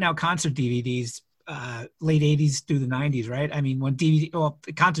 Everybody was putting out concert DVDs, late 80s through the 90s, right? I mean, when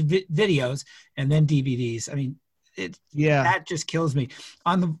concert videos and then DVDs. I mean, that just kills me.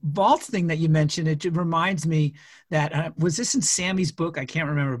 On the vaults thing that you mentioned, it reminds me that was this in Sammy's book? I can't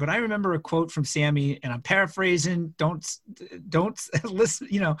remember, but I remember a quote from Sammy, and I'm paraphrasing. Don't listen.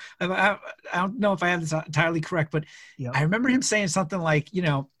 I don't know if I have this entirely correct, but I remember him saying something like,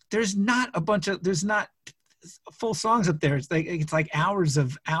 there's not full songs up there. It's like hours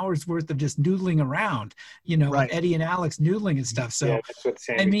worth of just noodling around, right. Eddie and Alex noodling and stuff. So that's what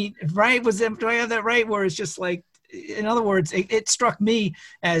Sammy right? Do I have that right? Where it's just like, in other words, it struck me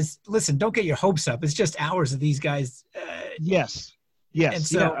as, listen, don't get your hopes up. It's just hours of these guys. Yes. And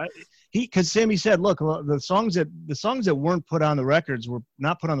so because Sammy said, look, the songs that weren't put on the records were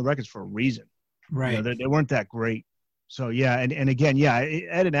not put on the records for a reason. Right. They weren't that great. So and again,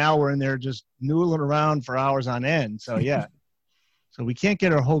 Ed and Al were in there just noodling around for hours on end. So so we can't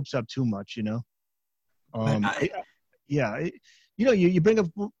get our hopes up too much, You bring up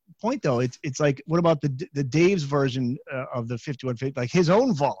a point though. It's like, what about the Dave's version of the 5150, like his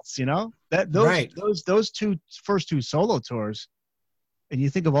own vaults? Those first two solo tours, and you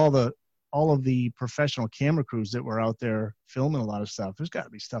think of all of the professional camera crews that were out there filming a lot of stuff. There's got to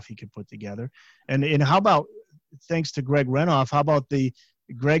be stuff he could put together. And how about, thanks to Greg Renoff, how about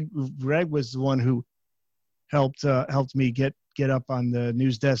Greg was the one who helped me get up on the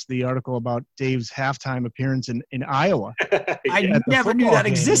news desk the article about Dave's halftime appearance in Iowa. I never knew that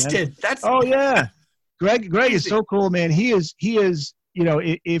existed. Greg is so cool, man. He is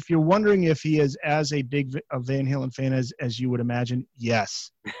if you're wondering if he is as a big a Van Halen fan as you would imagine,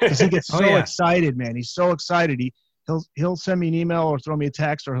 yes, because he gets so excited, man. He's so excited. He'll send me an email or throw me a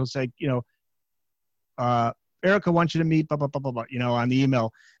text, or he'll say, Erica wants you to meet, blah, blah, blah, blah, blah, on the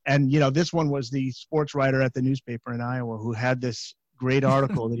email. And, this one was the sports writer at the newspaper in Iowa who had this great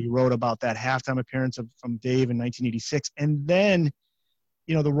article that he wrote about that halftime appearance from Dave in 1986. And then,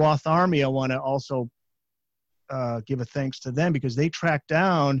 the Roth Army, I want to also give a thanks to them, because they tracked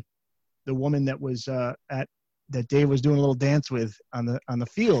down the woman that was that Dave was doing a little dance with on the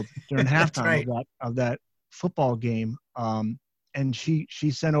field during halftime of that football game. And she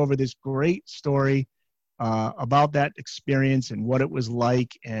sent over this great story about that experience and what it was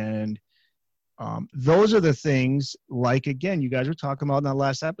like. And those are the things, like, again, you guys were talking about in that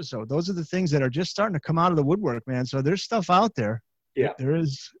last episode, those are the things that are just starting to come out of the woodwork, man. So there's stuff out there. Yeah. There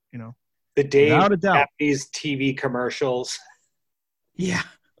is, the Dave Japanese TV commercials. Yeah.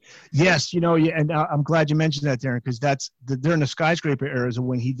 Yes. And I'm glad you mentioned that, Darren, because that's during the Skyscraper eras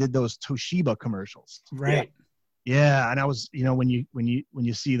when he did those Toshiba commercials. Right. Yeah. And I was, when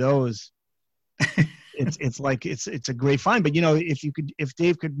you see those, it's like it's a great find. But if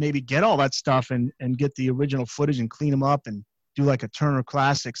Dave could maybe get all that stuff and get the original footage and clean them up and do like a Turner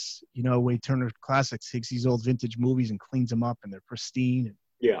Classics, way Turner Classics takes these old vintage movies and cleans them up and they're pristine.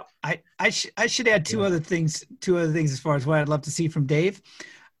 Yeah. I should add two other things as far as what I'd love to see from Dave.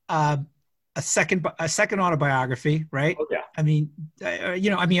 A second autobiography, right? Oh, yeah. I mean,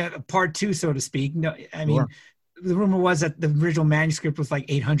 a part two, so to speak. No, I mean, the rumor was that the original manuscript was like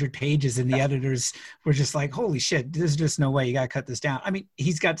 800 pages, and the editors were just like, "Holy shit, there's just no way. You got to cut this down." I mean,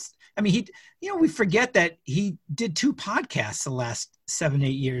 we forget that he did 2 podcasts the last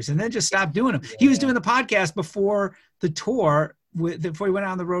 7-8 years, and then just stopped doing them. Yeah. He was doing the podcast before the tour, before he went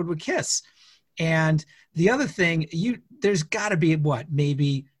on the road with Kiss. And the other thing, there's got to be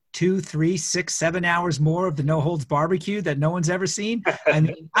maybe 2, 3, 6, 7 hours more of the no holds barbecue that no one's ever seen. I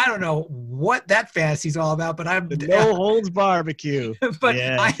mean, I don't know what that fantasy's all about, but The no holds barbecue. but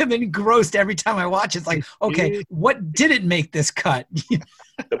yeah. I am engrossed every time I watch. It's like, okay, what didn't make this cut?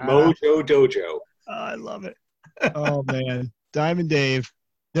 The Mojo Dojo. I love it. Oh man, Diamond Dave.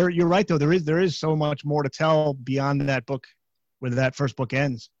 You're right though. There is so much more to tell beyond that book, where that first book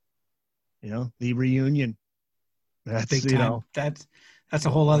ends. The reunion. That's big time. That's a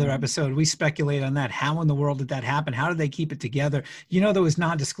whole other episode. We speculate on that. How in the world did that happen? How did they keep it together? There was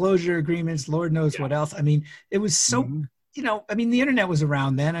non-disclosure agreements. Lord knows what else. I mean, it was so. I mean, the internet was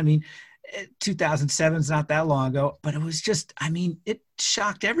around then. I mean, 2007 is not that long ago, but it was just. I mean, it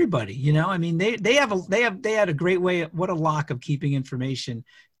shocked everybody. I mean, they had a great way. What a lock of keeping information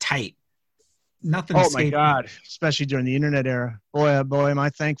tight. Nothing. Oh my God! Especially during the internet era. Boy, am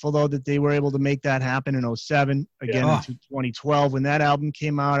I thankful though that they were able to make that happen in 2007. Again, in 2012 when that album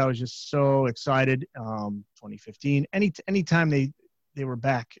came out, I was just so excited. 2015. Anytime they were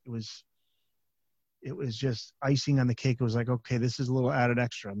back, it was just icing on the cake. It was like, okay, this is a little added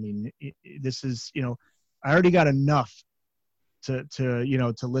extra. I mean, this is I already got enough to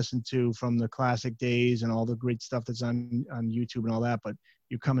listen to from the classic days and all the great stuff that's on YouTube and all that, but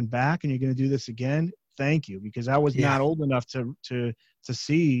you're coming back and you're going to do this again. Thank you. Because I was not old enough to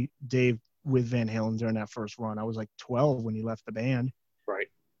see Dave with Van Halen during that first run. I was like 12 when he left the band. Right.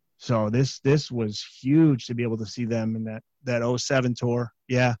 So this was huge to be able to see them in that 07 tour.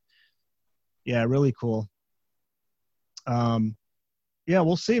 Yeah. Yeah. Really cool. Yeah,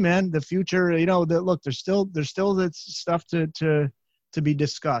 we'll see, man. The future, look, there's still that stuff to be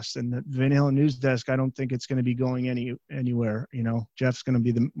discussed. And the Van Halen News Desk, I don't think it's going to be going anywhere. Jeff's going to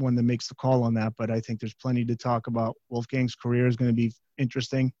be the one that makes the call on that. But I think there's plenty to talk about. Wolfgang's career is going to be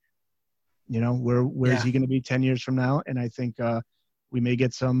interesting. Where is he going to be 10 years from now? And I think we may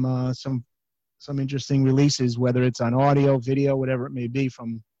get some interesting releases, whether it's on audio, video, whatever it may be,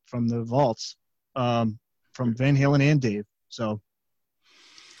 from the vaults, from Van Halen and Dave. So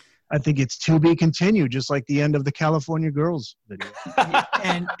I think it's to be continued, just like the end of the California Girls video.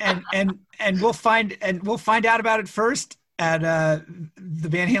 and we'll find out about it first at the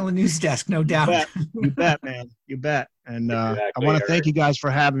Van Halen News Desk, no doubt. You bet, man. You bet. And exactly, I want to thank you guys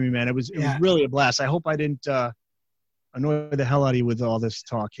for having me, man. It was really a blast. I hope I didn't annoy the hell out of you with all this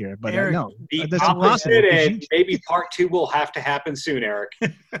talk here, but Eric, no, that's awesome. And maybe part 2 will have to happen soon, Eric.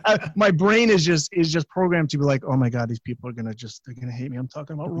 My brain is just programmed to be like, oh my God, these people are gonna hate me. I'm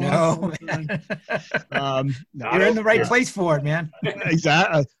talking about wrong. No, you're in the right place for it, man.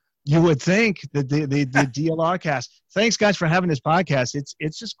 Exactly. You would think that the DLR cast. Thanks, guys, for having this podcast.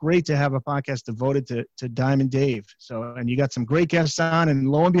 It's just great to have a podcast devoted to Diamond Dave. So, and you got some great guests on, and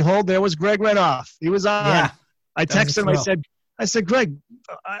lo and behold, there was Greg Renoff. He was on. Yeah. I texted him. I said, Greg,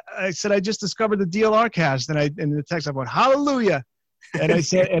 I said, I just discovered the DLR cast. And in the text, I went, hallelujah. And I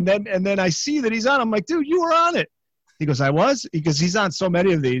said, and then I see that he's on. I'm like, dude, you were on it. He goes, I was? Because he's on so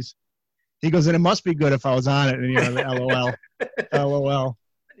many of these. He goes, and it must be good if I was on it. And LOL. LOL.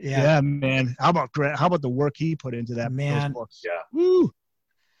 Yeah, man. How about the work he put into that? Man. Those books? Yeah. Woo.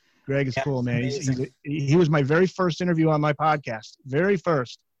 Greg is cool, man. He was my very first interview on my podcast. Very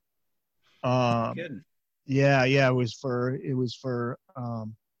first. Good. Yeah. It was for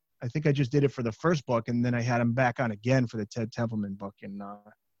I think I just did it for the first book, and then I had him back on again for the Ted Templeman book. And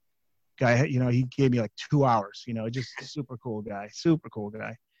guy, he gave me like 2 hours. Just a super cool guy. So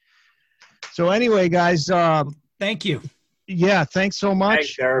anyway, guys, thank you. Yeah, thanks so much.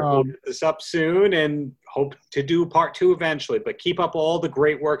 Thanks, Eric. We'll get this up soon and hope to do part 2 eventually. But keep up all the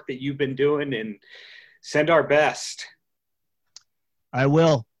great work that you've been doing, and send our best. I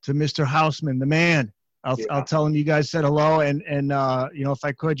will, to Mr. Houseman, the man. I'll tell him you guys said hello, and if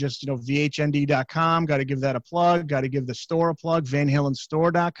I could just vhnd.com, got to give that a plug, got to give the store a plug,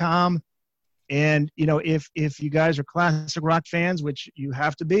 vanhalenstore.com. And if you guys are classic rock fans, which you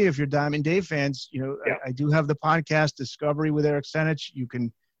have to be if you're Diamond Dave fans, I do have the podcast Discovery with Eric Senich. You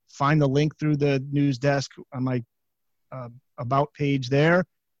can find the link through the news desk on my about page there.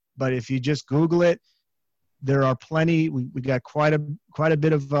 But if you just Google it, there are plenty. We got quite a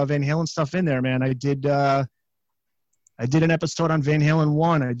bit of Van Halen stuff in there, man. I did an episode on Van Halen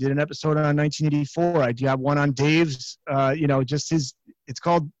 1. I did an episode on 1984. I got one on Dave's, it's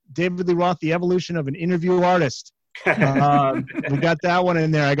called David Lee Roth, The Evolution of an Interview Artist. We got that one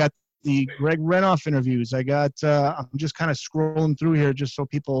in there. I got the Greg Renoff interviews. I got, I'm just kind of scrolling through here just so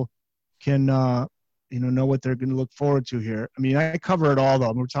people can, know what they're going to look forward to here. I mean, I cover it all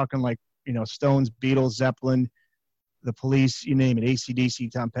though. We're talking like, Stones, Beatles, Zeppelin, the Police, you name it,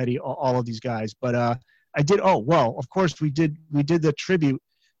 AC/DC, Tom Petty, all of these guys. But I did. Oh well, of course we did the tribute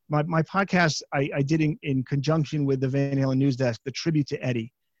my podcast I did in conjunction with the Van Halen News Desk, the tribute to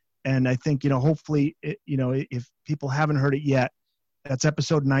Eddie. And I think, hopefully, if people haven't heard it yet, that's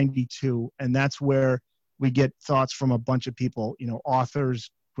episode 92. And that's where we get thoughts from a bunch of people, authors,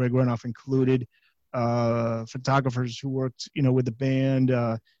 Greg Renoff included, photographers who worked, with the band,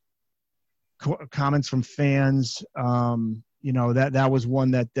 comments from fans. That was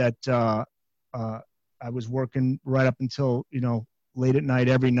one that I was working right up until, late at night,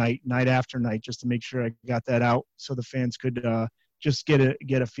 every night, night after night, just to make sure I got that out so the fans could just get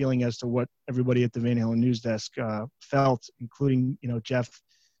a feeling as to what everybody at the Van Halen News Desk felt, including, Jeff,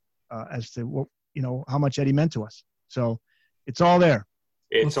 as to what, how much Eddie meant to us. So it's all there.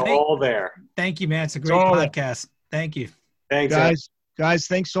 It's all there. Thank you, man. It's a great podcast. Thank you. Thanks, guys.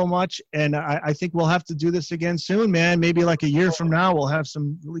 Thanks so much. And I think we'll have to do this again soon, man. Maybe like a year from now, we'll have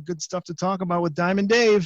some really good stuff to talk about with Diamond Dave.